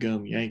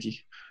dadgum Yankee.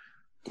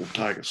 Go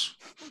Tigers.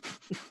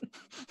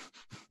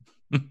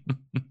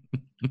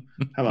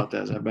 How about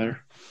that? Is that better?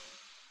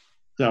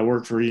 Does that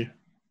work for you?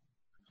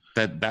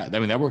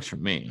 That works for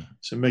me.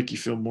 So make you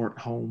feel more at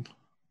home.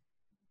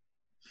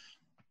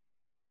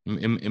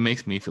 It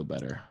makes me feel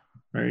better.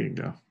 There you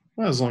go.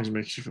 Well, as long as it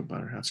makes you feel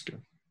better, that's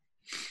good.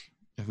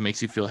 If it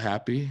makes you feel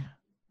happy,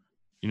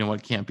 you know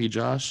what can't be,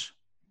 Josh?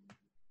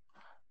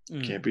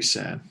 Can't be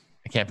sad.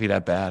 It can't be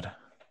that bad.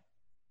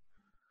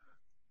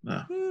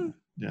 No.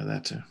 Yeah,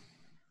 that too.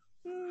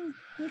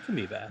 It can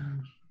be bad.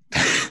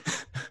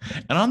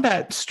 And on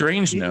that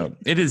strange note,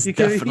 it is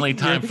definitely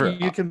time for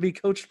you can be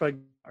coached by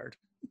guard.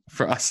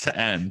 For us to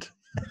end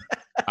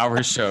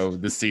our show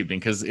this evening,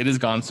 because it has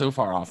gone so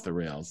far off the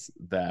rails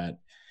that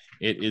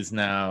it is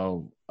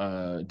now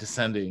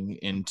descending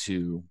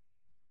into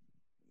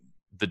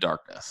the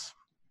darkness.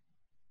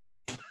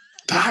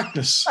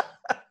 Darkness,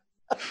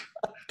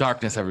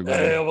 everybody.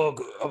 Hey, I'm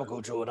a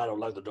coach, and I don't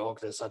like the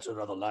darkness. I turn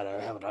on the light.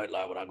 I have a night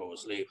light when I go to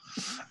sleep.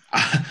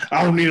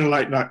 I don't need a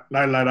night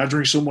light. I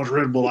drink so much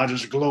Red Bull, I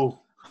just glow.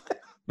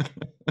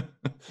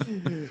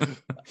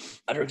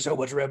 I drink so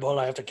much Red Bull,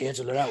 I have to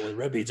cancel it out with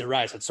red beans and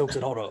rice. It soaks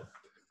it all up.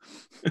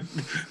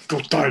 Go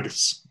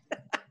Tigers.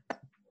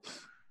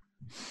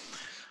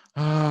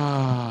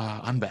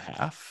 On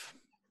behalf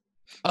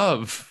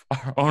of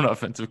our own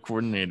offensive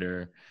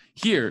coordinator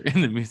here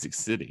in the Music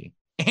City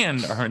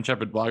and our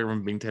intrepid blogger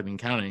from Big Ten and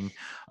Counting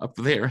up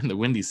there in the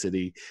Windy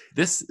City,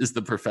 this is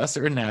the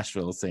professor in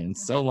Nashville saying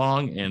so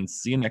long and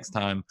see you next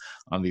time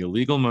on the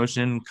Illegal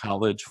Motion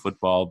College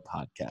Football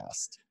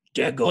Podcast.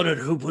 Daggone it,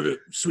 who put a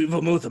sweet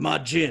vermouth in my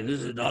gin?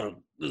 This is not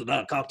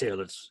a cocktail.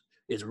 It's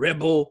Red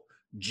Bull,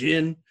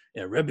 gin,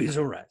 and red beans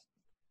and rice.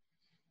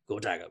 Go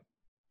Tiger.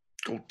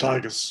 Go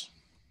Tigers.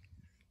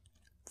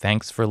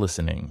 Thanks for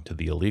listening to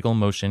the Illegal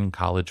Motion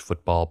College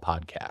Football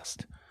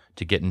Podcast.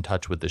 To get in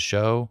touch with the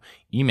show,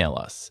 email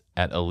us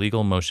at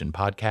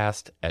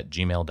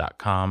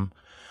illegalmotionpodcast@gmail.com.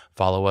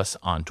 Follow us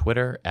on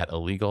Twitter at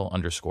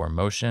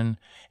illegal_motion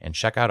and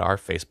check out our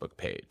Facebook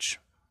page.